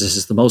 Jesus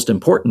is the most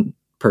important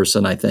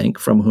person, I think,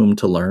 from whom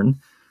to learn,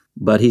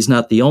 but he's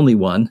not the only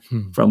one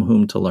from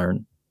whom to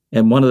learn.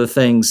 And one of the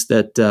things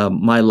that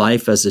my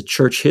life as a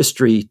church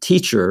history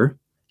teacher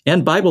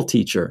and Bible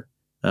teacher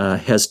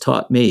has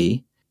taught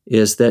me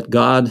is that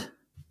God,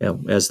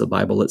 as the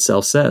Bible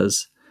itself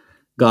says,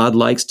 God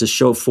likes to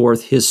show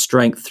forth his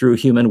strength through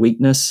human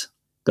weakness.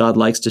 God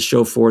likes to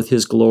show forth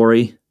his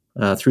glory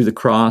through the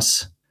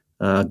cross.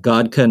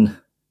 God can,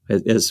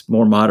 as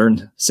more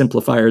modern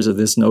simplifiers of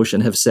this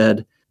notion have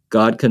said,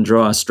 God can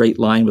draw a straight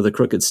line with a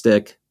crooked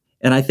stick.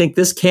 And I think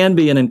this can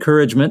be an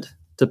encouragement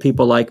to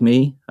people like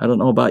me. I don't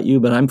know about you,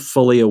 but I'm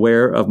fully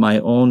aware of my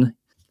own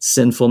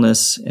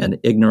sinfulness and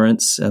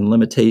ignorance and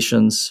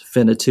limitations,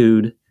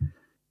 finitude.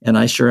 And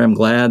I sure am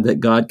glad that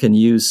God can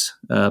use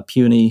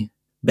puny,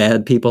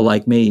 bad people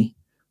like me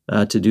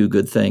to do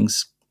good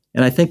things.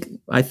 And I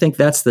think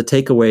that's the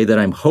takeaway that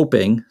I'm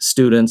hoping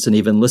students and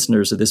even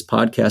listeners of this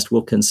podcast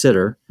will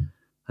consider.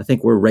 I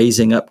think we're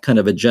raising up kind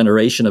of a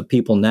generation of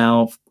people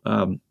now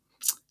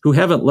who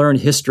haven't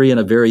learned history in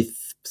a very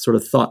sort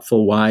of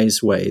thoughtful,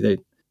 wise way.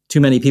 Too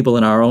many people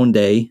in our own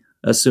day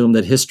assume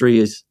that history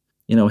is,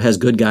 has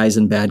good guys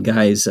and bad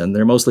guys, and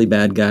they're mostly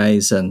bad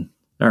guys, and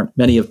there aren't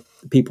many of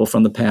the people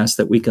from the past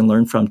that we can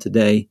learn from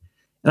today.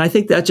 And I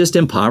think that just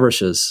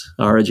impoverishes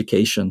our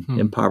education,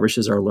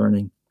 impoverishes our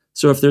learning.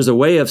 So if there's a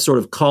way of sort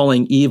of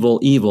calling evil,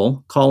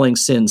 evil, calling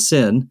sin,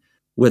 sin,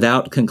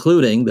 without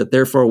concluding that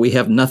therefore we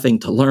have nothing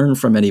to learn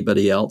from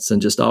anybody else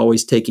and just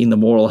always taking the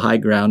moral high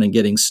ground and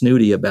getting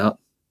snooty about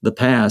the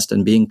past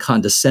and being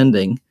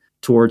condescending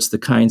towards the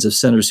kinds of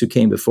sinners who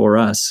came before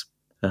us,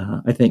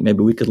 I think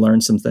maybe we could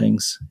learn some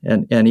things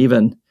and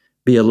even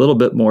be a little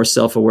bit more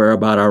self-aware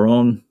about our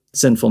own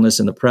sinfulness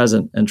in the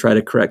present and try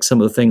to correct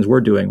some of the things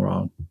we're doing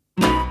wrong.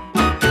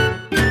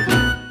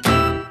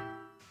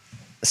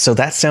 So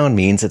that sound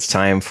means it's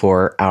time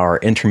for our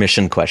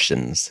intermission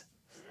questions.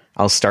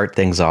 I'll start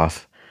things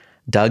off.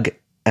 Doug,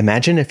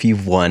 imagine if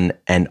you've won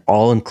an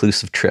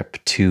all-inclusive trip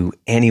to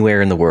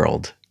anywhere in the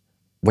world.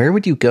 Where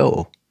would you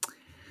go?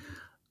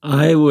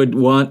 I would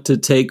want to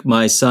take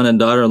my son and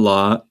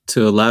daughter-in-law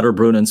to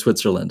Lauterbrunnen in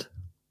Switzerland.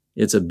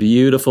 It's a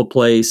beautiful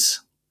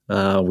place.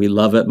 We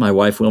love it. My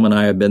wife, Wilma, and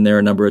I have been there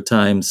a number of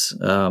times.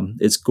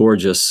 It's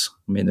gorgeous.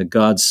 I mean,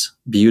 God's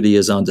beauty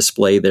is on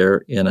display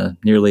there in a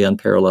nearly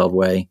unparalleled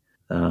way.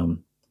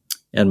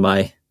 And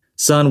my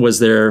son was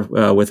there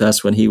with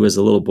us when he was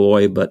a little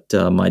boy, but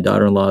my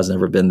daughter-in-law has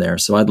never been there.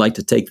 So I'd like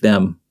to take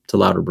them to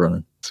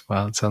Lauterbrunnen.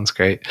 Wow, it sounds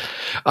great.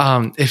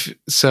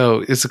 It's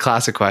a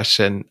classic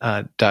question,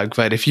 Doug,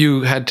 but if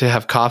you had to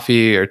have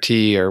coffee or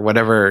tea or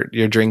whatever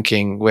you're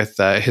drinking with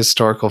a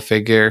historical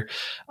figure,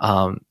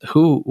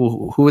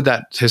 who would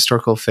that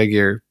historical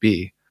figure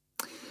be?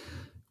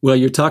 Well,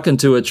 you're talking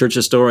to a church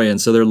historian,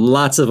 so there are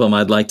lots of them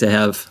I'd like to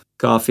have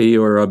coffee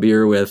or a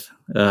beer with.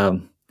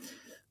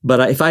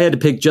 But if I had to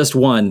pick just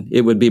one,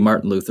 it would be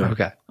Martin Luther.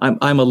 Okay.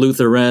 I'm a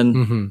Lutheran.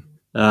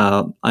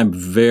 Mm-hmm. I'm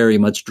very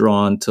much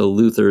drawn to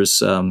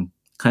Luther's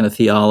kind of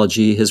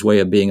theology, his way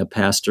of being a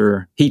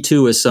pastor. He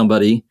too is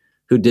somebody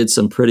who did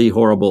some pretty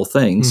horrible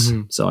things.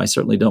 Mm-hmm. So I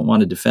certainly don't want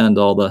to defend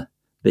all the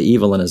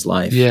evil in his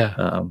life.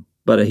 Yeah.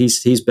 But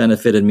he's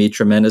benefited me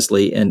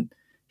tremendously, and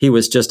he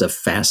was just a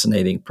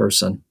fascinating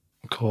person.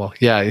 Cool.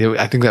 Yeah,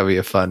 I think that would be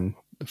a fun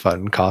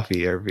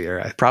coffee or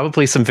beer.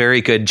 Probably some very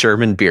good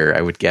German beer,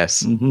 I would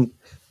guess. Mm-hmm.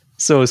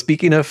 So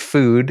speaking of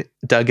food,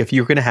 Doug, if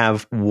you were going to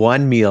have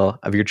one meal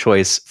of your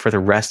choice for the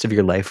rest of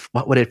your life,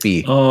 what would it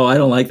be? Oh, I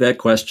don't like that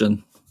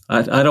question.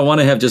 I don't want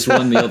to have just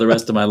one meal the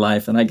rest of my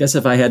life. And I guess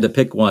if I had to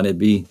pick one, it'd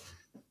be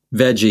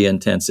veggie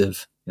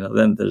intensive.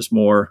 Then there's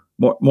more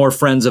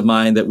friends of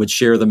mine that would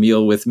share the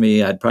meal with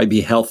me. I'd probably be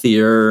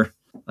healthier.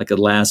 I could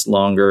last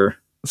longer.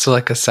 So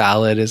like a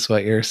salad is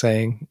what you're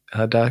saying,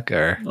 Doug?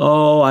 Or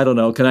I don't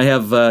know. Can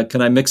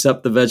I mix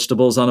up the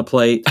vegetables on a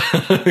plate?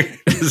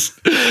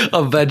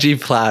 A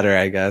veggie platter,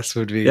 I guess,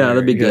 would be. Yeah,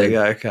 that'd be good.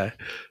 Yeah, okay.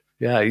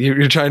 Yeah,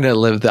 you're trying to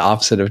live the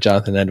opposite of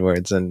Jonathan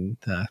Edwards and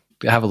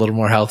have a little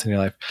more health in your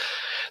life.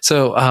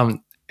 So,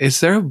 is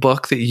there a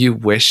book that you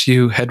wish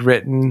you had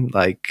written?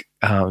 Like,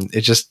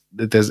 it's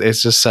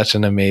just such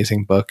an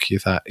amazing book. You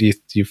thought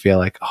you feel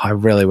like, I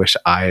really wish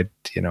I had,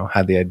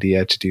 had the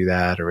idea to do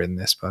that or in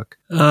this book.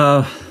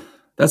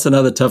 That's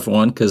another tough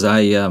one because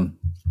I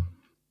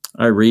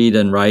read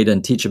and write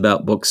and teach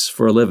about books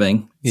for a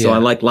living, so I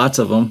like lots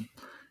of them.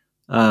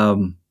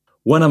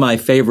 One of my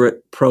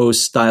favorite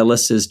prose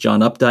stylists is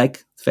John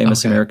Updike,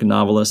 famous American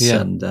novelist,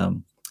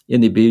 and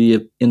In the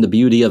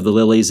Beauty of the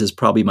Lilies is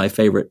probably my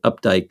favorite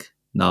Updike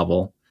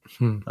novel.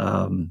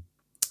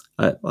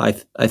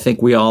 I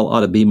think we all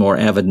ought to be more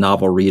avid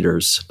novel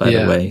readers, by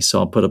the way, so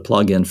I'll put a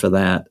plug in for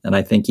that. And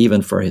I think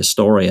even for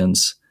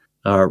historians,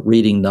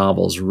 reading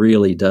novels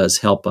really does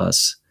help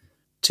us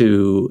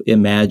to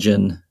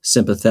imagine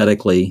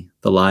sympathetically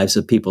the lives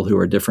of people who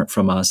are different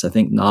from us. I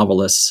think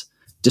novelists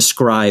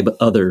describe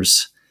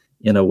others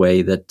in a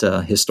way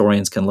that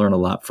historians can learn a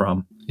lot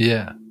from.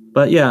 Yeah.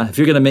 But yeah, if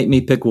you're going to make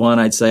me pick one,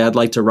 I'd say I'd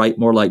like to write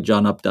more like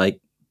John Updike,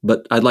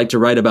 but I'd like to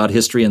write about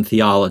history and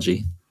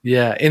theology.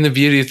 Yeah, In the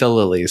Beauty of the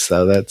Lilies,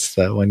 though. That's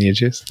the one you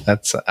choose.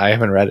 I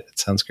haven't read it. It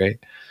sounds great.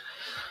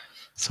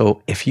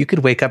 So if you could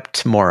wake up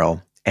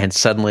tomorrow and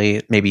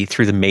suddenly, maybe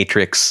through the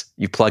matrix,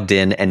 you plugged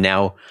in and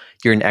now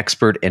you're an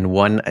expert in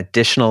one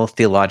additional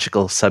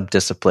theological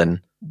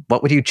subdiscipline,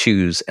 what would you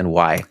choose and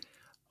why?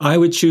 I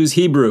would choose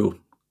Hebrew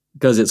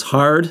because it's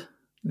hard.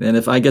 And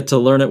if I get to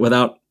learn it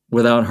without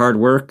hard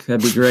work,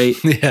 that'd be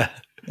great. Yeah.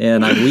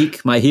 And I'm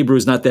weak. My Hebrew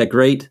is not that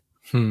great.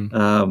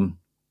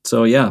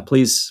 So yeah,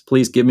 please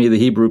give me the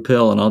Hebrew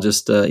pill and I'll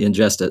just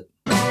ingest it.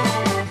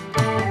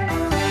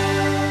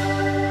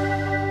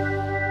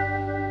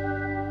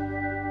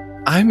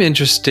 I'm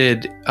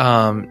interested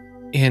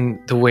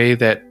in the way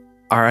that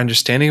our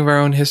understanding of our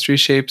own history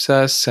shapes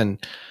us,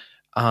 and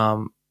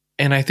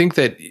I think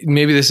that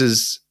maybe this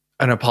is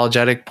an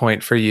apologetic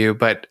point for you,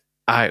 but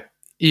I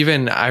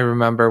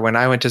remember when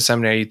I went to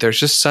seminary, there's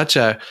just such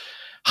a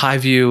high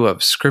view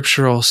of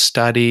scriptural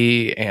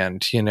study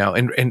and,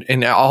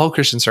 in all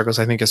Christian circles,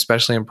 I think,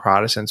 especially in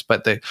Protestants,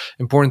 but the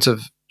importance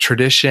of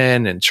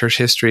tradition and church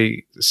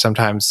history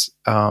sometimes,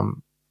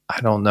 I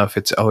don't know if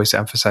it's always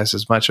emphasized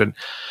as much. But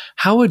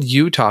how would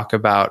you talk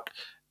about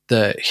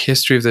the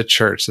history of the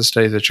church, the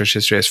study of the church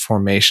history as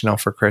formational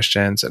for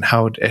Christians and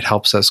how it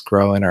helps us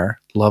grow in our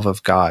love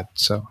of God?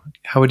 So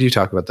how would you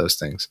talk about those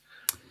things?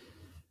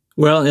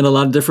 Well, in a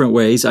lot of different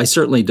ways. I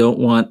certainly don't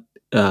want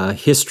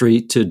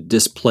history to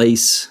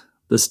displace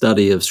the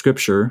study of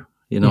Scripture.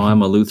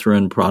 I'm a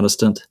Lutheran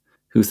Protestant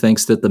who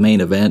thinks that the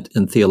main event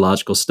in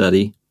theological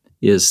study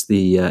is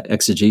the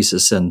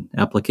exegesis and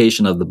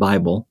application of the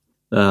Bible.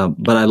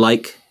 But I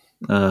like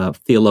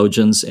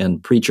theologians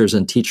and preachers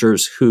and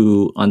teachers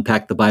who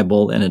unpack the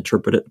Bible and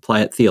interpret it,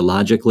 apply it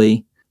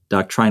theologically,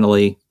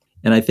 doctrinally.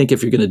 And I think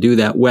if you're going to do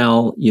that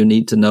well, you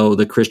need to know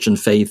the Christian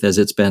faith as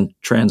it's been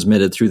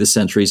transmitted through the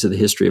centuries of the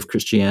history of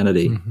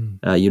Christianity.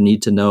 Mm-hmm. You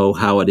need to know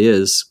how it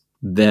is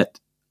that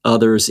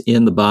others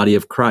in the body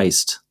of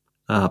Christ,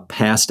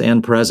 past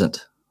and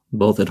present,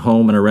 both at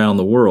home and around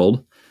the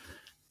world,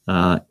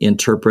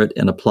 interpret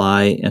and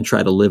apply and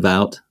try to live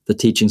out the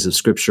teachings of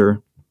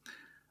Scripture.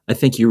 I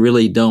think you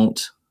really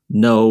don't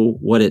know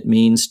what it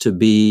means to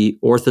be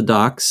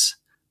orthodox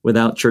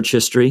without church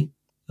history.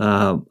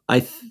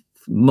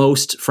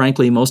 Most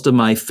of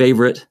my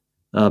favorite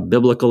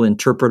biblical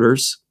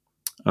interpreters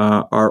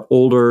are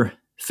older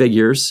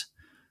figures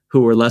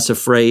who are less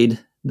afraid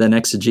than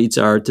exegetes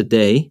are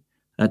today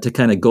to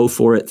kind of go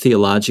for it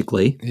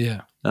theologically.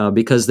 Yeah.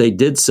 Because they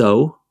did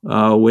so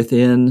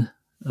within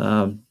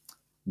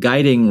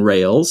guiding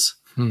rails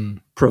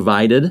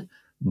provided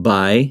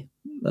by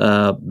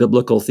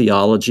biblical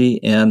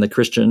theology and the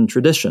Christian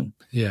tradition.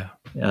 Yeah.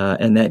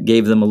 And that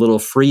gave them a little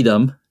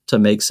freedom to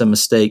make some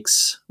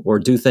mistakes or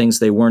do things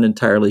they weren't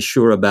entirely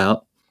sure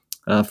about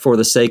for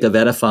the sake of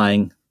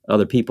edifying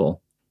other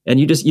people. And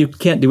you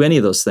can't do any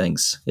of those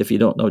things if you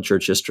don't know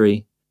church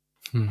history.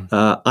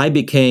 I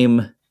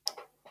became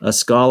a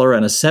scholar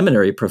and a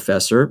seminary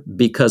professor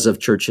because of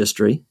church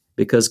history,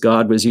 because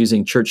God was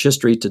using church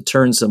history to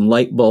turn some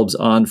light bulbs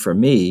on for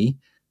me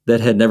that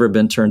had never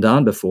been turned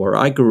on before.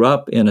 I grew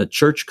up in a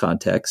church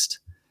context,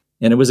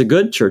 and it was a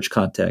good church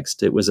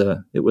context. It was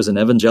an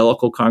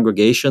evangelical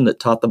congregation that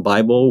taught the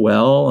Bible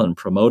well and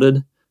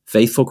promoted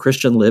faithful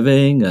Christian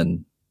living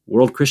and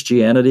world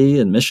Christianity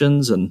and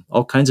missions and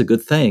all kinds of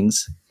good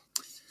things.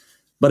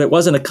 But it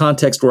wasn't a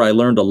context where I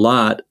learned a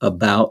lot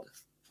about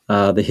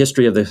the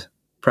history of the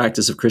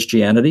practice of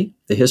Christianity,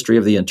 the history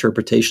of the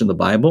interpretation of the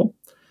Bible,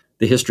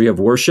 the history of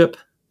worship,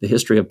 the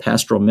history of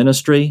pastoral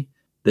ministry,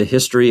 the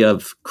history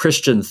of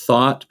Christian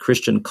thought,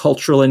 Christian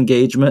cultural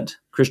engagement,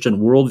 Christian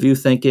worldview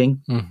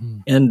thinking. Mm-hmm.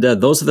 And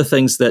those are the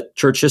things that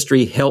church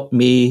history helped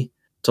me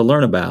to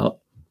learn about.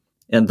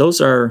 And those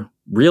are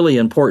really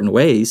important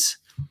ways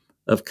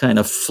of kind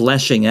of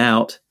fleshing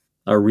out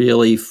a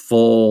really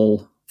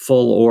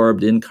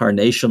full-orbed,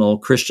 incarnational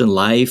Christian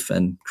life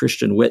and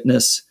Christian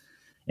witness,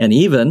 and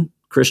even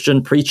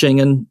Christian preaching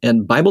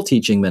and Bible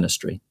teaching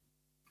ministry.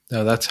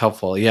 No, that's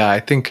helpful. Yeah, I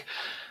think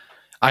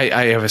I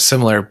have a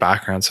similar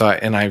background. So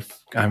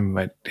I'm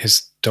a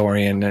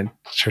historian and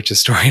church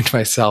historian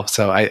myself.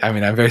 So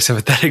I'm very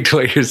sympathetic to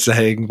what you're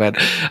saying, but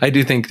I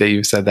do think that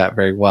you've said that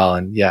very well.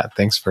 And yeah,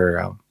 thanks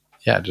for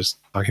just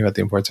talking about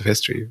the importance of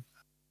history.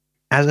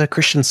 As a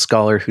Christian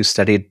scholar who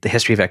studied the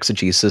history of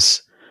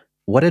exegesis,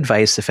 what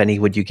advice, if any,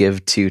 would you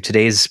give to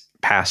today's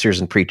pastors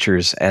and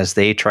preachers as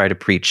they try to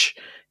preach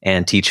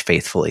and teach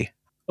faithfully?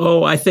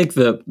 Oh, I think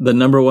the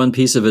number one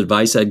piece of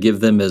advice I'd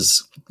give them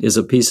is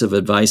a piece of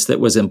advice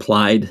that was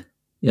implied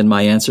in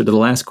my answer to the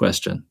last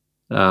question.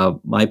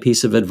 My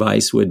piece of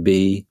advice would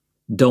be,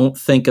 don't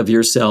think of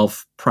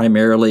yourself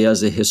primarily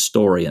as a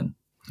historian.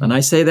 And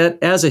I say that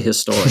as a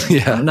historian.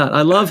 Yeah.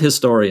 I love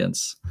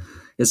historians.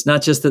 It's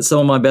not just that some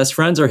of my best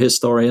friends are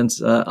historians.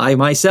 I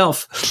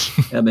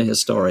myself am a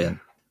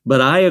historian.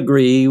 But I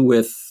agree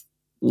with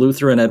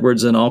Luther and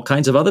Edwards and all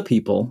kinds of other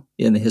people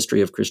in the history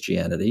of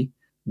Christianity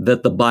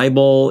that the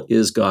Bible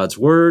is God's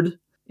word,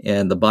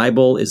 and the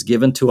Bible is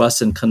given to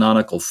us in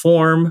canonical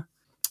form,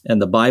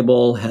 and the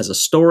Bible has a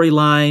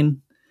storyline,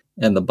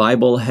 and the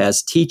Bible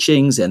has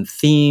teachings and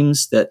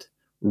themes that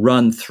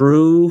run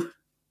through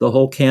the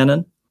whole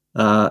canon.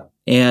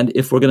 And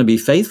if we're going to be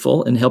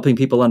faithful in helping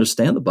people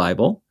understand the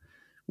Bible,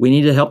 we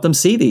need to help them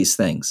see these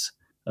things.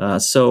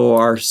 So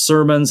our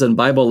sermons and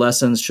Bible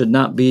lessons should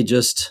not be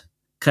just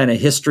kind of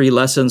history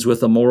lessons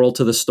with a moral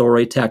to the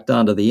story tacked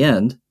on to the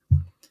end.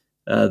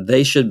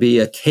 They should be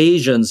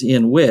occasions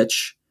in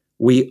which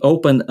we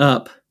open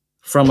up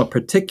from a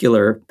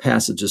particular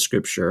passage of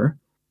Scripture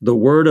the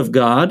Word of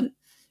God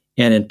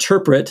and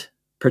interpret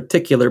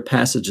particular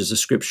passages of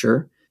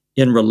Scripture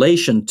in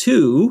relation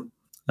to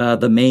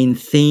the main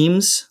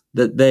themes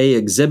that they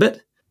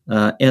exhibit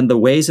and the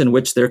ways in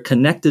which they're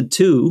connected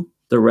to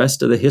the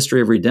rest of the history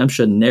of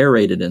redemption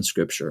narrated in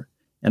Scripture.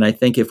 And I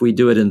think if we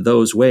do it in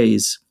those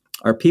ways,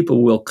 our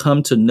people will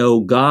come to know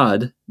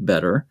God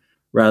better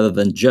rather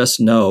than just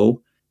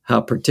know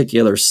how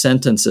particular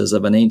sentences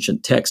of an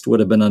ancient text would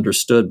have been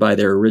understood by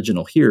their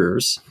original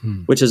hearers,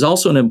 which is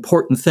also an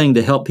important thing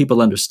to help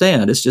people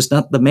understand. It's just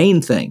not the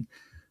main thing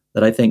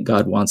that I think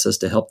God wants us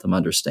to help them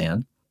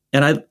understand.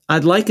 And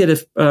I'd like it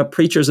if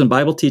preachers and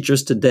Bible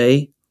teachers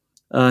today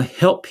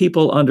help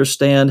people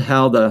understand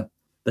how the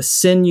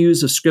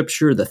sinews of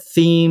Scripture, the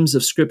themes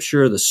of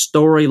Scripture, the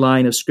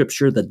storyline of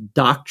Scripture, the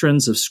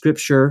doctrines of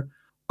Scripture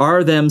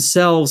are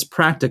themselves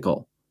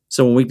practical.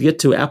 So when we get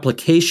to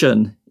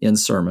application in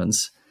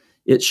sermons,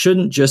 it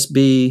shouldn't just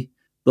be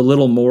the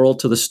little moral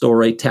to the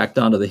story tacked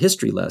onto the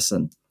history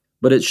lesson,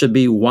 but it should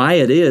be why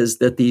it is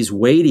that these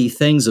weighty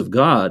things of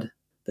God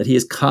that He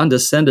has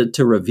condescended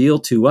to reveal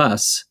to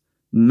us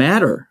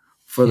matter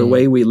for the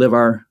way we live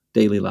our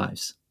daily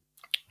lives.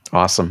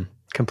 Awesome.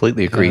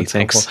 Completely agree.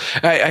 Thanks.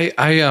 I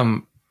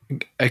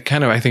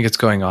think it's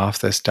going off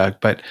this, Doug,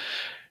 but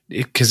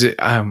because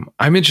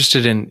I'm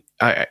interested in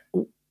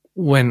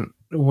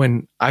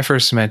when I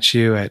first met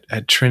you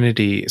at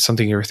Trinity,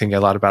 something you were thinking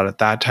a lot about at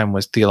that time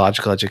was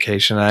theological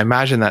education. And I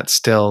imagine that's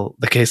still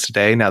the case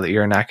today now that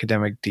you're an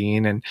academic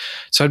dean. And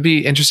so I'd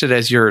be interested,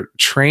 as you're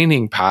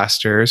training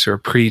pastors who are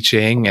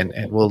preaching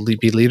and will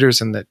be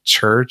leaders in the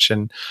church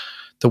and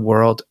the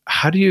world,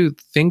 how do you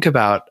think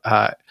about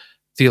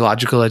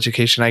theological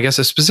education, I guess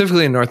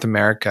specifically in North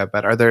America,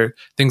 but are there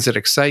things that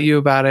excite you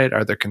about it?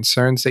 Are there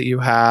concerns that you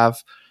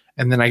have?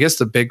 And then I guess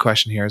the big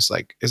question here is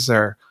like, is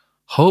there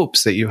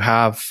hopes that you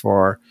have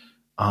for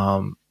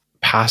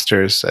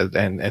pastors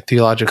and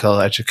theological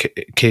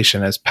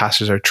education as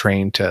pastors are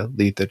trained to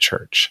lead the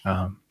church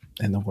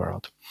in the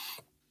world?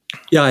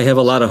 Yeah, I have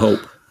a lot of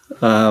hope.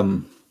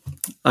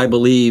 I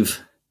believe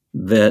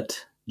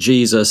that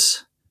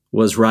Jesus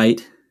was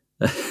right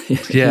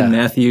in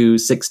Matthew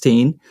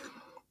 16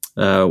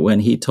 when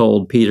he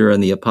told Peter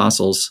and the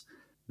apostles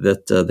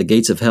that the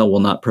gates of hell will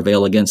not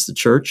prevail against the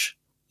church.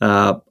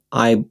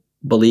 I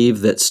believe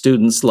that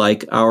students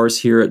like ours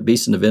here at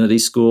Beeson Divinity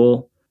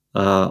School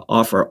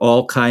offer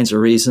all kinds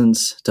of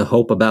reasons to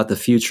hope about the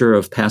future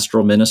of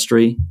pastoral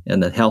ministry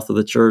and the health of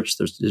the church.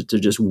 They're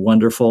just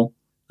wonderful.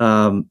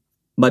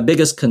 My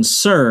biggest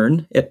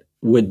concern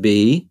would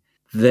be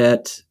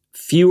that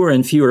fewer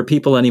and fewer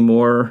people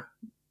anymore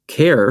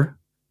care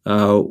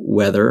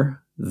whether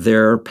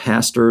their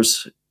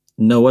pastors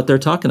know what they're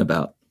talking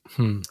about.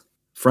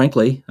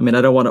 Frankly, I mean,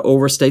 I don't want to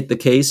overstate the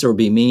case or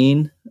be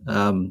mean,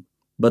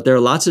 but there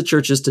are lots of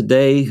churches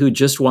today who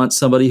just want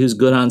somebody who's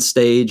good on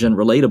stage and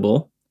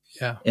relatable.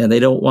 Yeah. And they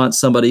don't want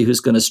somebody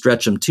who's going to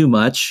stretch them too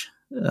much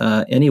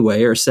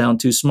anyway or sound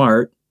too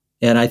smart.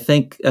 And I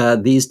think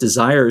these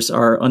desires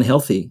are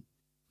unhealthy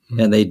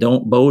and they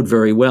don't bode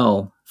very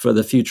well for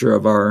the future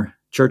of our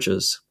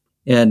churches.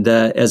 And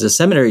as a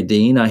seminary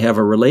dean, I have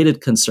a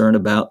related concern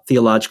about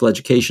theological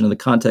education in the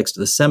context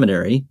of the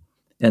seminary.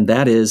 And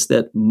that is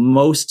that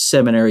most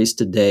seminaries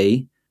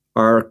today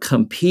are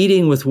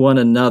competing with one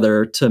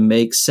another to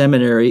make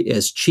seminary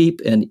as cheap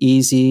and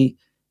easy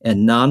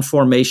and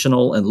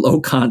non-formational and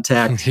low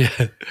contact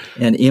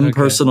and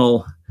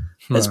impersonal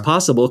as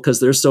possible,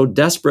 because they're so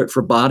desperate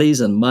for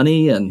bodies and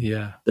money, and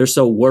they're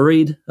so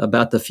worried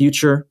about the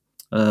future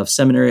of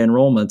seminary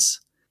enrollments.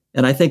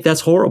 And I think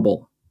that's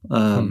horrible.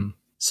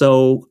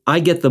 So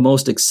I get the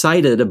most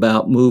excited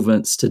about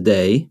movements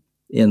today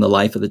in the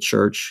life of the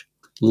church,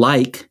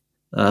 like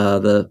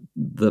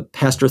the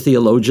pastor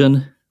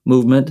theologian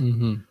movement.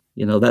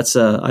 You know, that's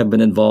I've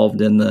been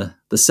involved in the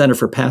Center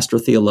for Pastor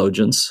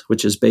Theologians,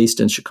 which is based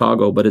in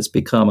Chicago, but it's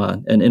become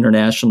an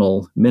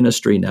international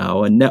ministry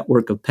now, a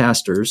network of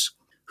pastors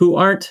who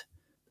aren't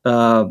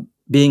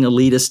being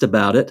elitist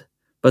about it,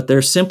 but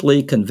they're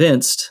simply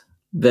convinced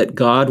that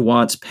God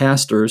wants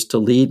pastors to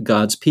lead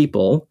God's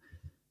people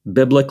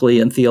biblically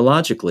and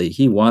theologically.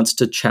 He wants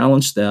to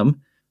challenge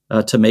them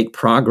to make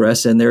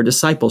progress in their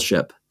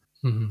discipleship.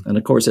 And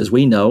of course, as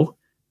we know,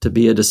 to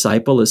be a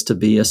disciple is to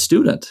be a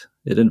student.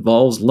 It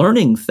involves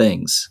learning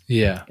things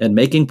and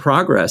making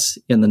progress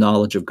in the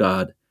knowledge of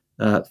God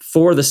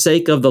for the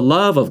sake of the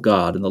love of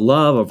God and the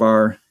love of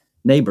our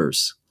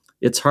neighbors.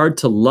 It's hard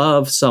to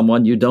love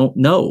someone you don't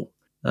know.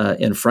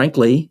 And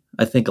frankly,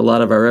 I think a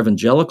lot of our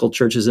evangelical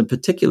churches in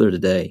particular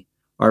today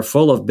are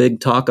full of big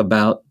talk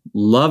about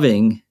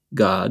loving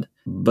God,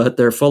 but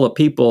they're full of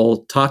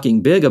people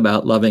talking big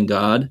about loving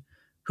God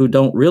who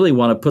don't really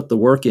want to put the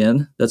work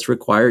in that's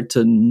required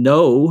to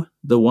know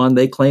the one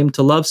they claim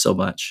to love so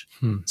much.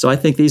 So I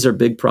think these are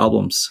big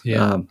problems.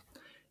 And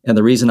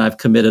the reason I've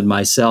committed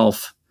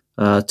myself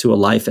to a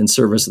life in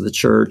service of the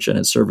church and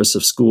in service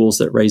of schools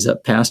that raise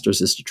up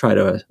pastors is to try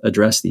to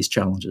address these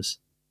challenges.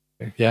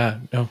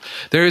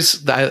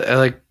 There's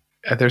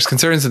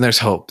concerns and there's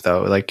hope,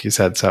 though, like you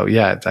said. So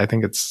I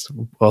think it's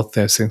both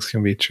those things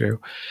can be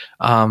true.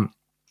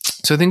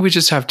 So I think we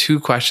just have two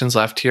questions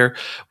left here.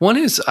 One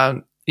is,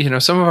 some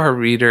of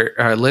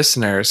our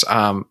listeners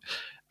are,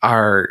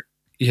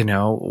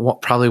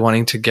 probably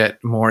wanting to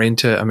get more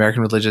into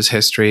American religious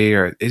history.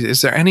 Or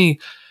is there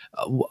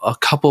a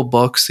couple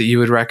books that you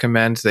would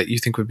recommend that you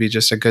think would be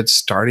just a good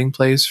starting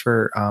place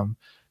for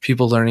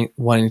people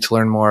wanting to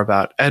learn more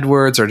about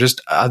Edwards or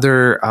just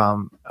other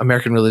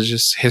American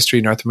religious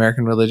history, North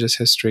American religious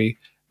history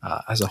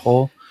as a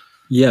whole?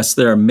 Yes,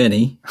 there are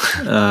many.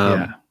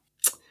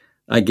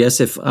 I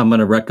guess if I'm going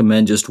to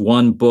recommend just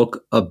one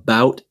book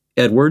about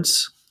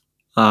Edwards,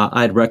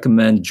 I'd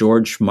recommend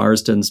George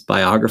Marsden's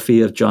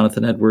biography of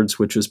Jonathan Edwards,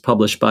 which was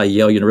published by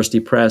Yale University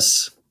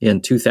Press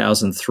in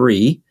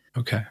 2003.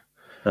 Okay.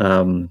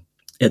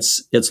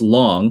 It's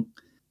long,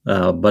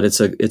 but it's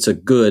a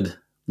good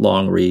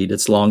long read.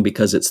 It's long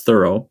because it's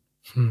thorough.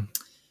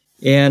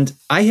 And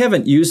I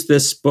haven't used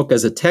this book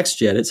as a text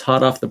yet. It's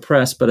hot off the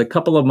press, but a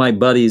couple of my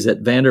buddies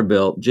at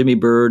Vanderbilt, Jimmy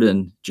Bird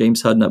and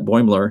James Hudnut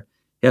Boimler,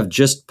 have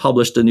just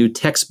published a new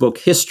textbook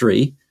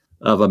history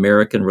of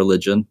American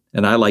religion.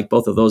 And I like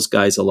both of those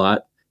guys a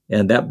lot.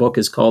 And that book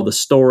is called The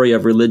Story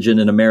of Religion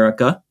in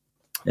America,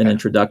 an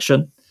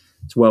introduction.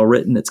 It's well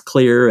written. It's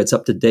clear. It's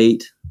up to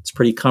date. It's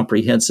pretty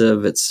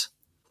comprehensive. It's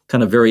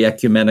kind of very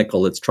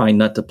ecumenical. It's trying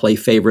not to play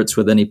favorites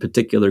with any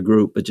particular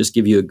group, but just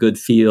give you a good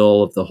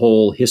feel of the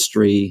whole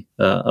history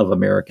of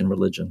American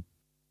religion.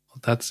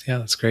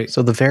 That's great.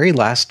 So the very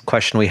last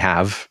question we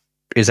have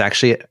is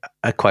actually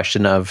a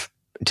question of,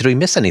 did we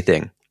miss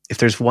anything? If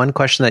there's one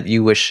question that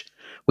you wish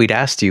we'd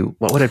asked you,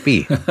 what would it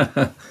be?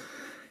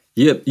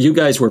 You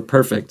guys were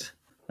perfect.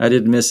 I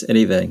didn't miss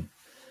anything.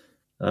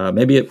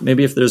 Maybe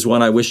if there's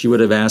one I wish you would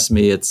have asked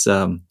me, it's,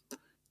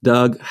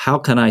 Doug, how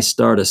can I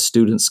start a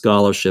student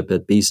scholarship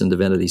at Beeson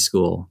Divinity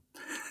School?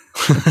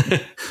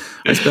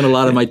 I spend a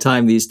lot of my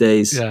time these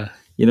days. Yeah.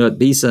 At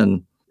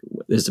Beeson,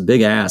 it's a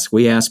big ask.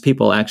 We ask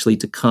people actually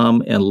to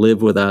come and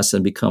live with us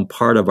and become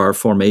part of our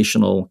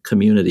formational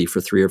community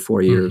for 3 or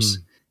 4 years.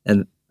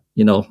 And,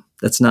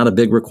 that's not a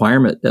big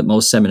requirement at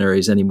most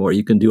seminaries anymore.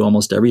 You can do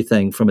almost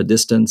everything from a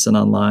distance and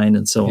online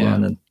and so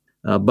on.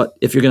 And but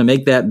if you're going to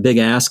make that big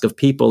ask of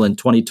people in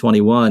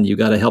 2021, you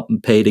got to help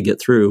them pay to get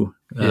through.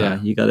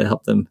 You got to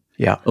help them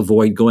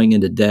avoid going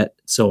into debt,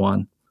 and so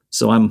on.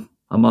 So I'm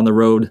on the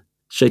road,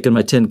 shaking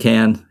my tin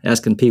can,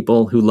 asking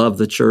people who love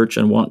the church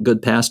and want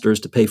good pastors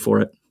to pay for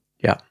it.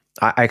 Yeah,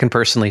 I can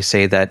personally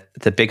say that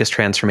the biggest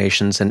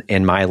transformations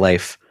in my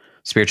life,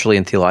 spiritually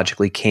and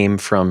theologically, came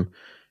from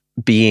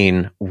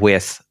being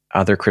with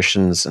other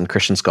Christians and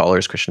Christian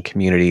scholars, Christian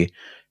community,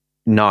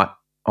 not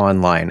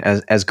online.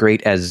 As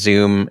great as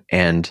Zoom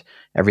and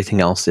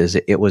everything else is,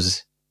 it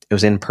was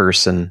in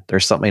person.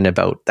 There's something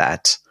about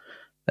that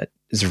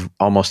is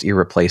almost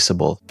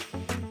irreplaceable.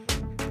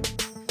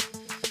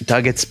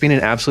 Doug, it's been an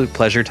absolute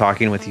pleasure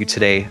talking with you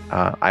today.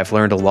 I've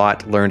learned a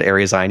lot, learned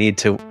areas I need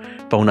to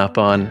bone up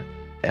on.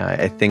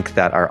 I think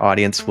that our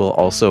audience will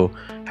also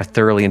have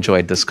thoroughly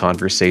enjoyed this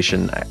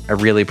conversation. I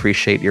really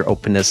appreciate your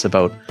openness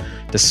about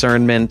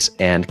discernment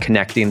and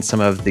connecting some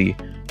of the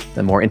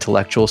more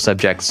intellectual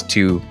subjects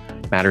to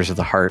matters of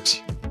the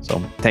heart. So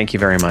thank you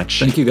very much.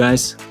 Thank you,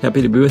 guys.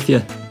 Happy to be with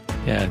you.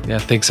 Yeah.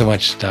 Thanks so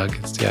much, Doug.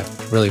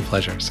 It's really a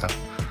pleasure. So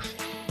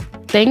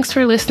thanks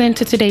for listening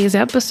to today's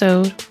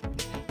episode.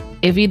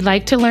 If you'd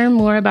like to learn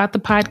more about the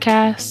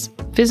podcast,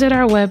 visit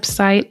our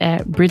website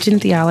at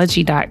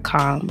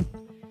bridgeandtheology.com.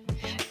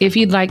 If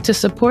you'd like to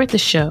support the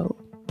show,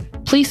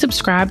 please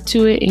subscribe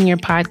to it in your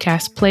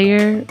podcast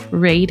player,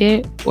 rate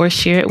it, or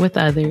share it with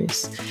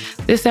others.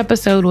 This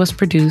episode was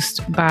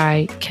produced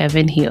by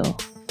Kevin Hill.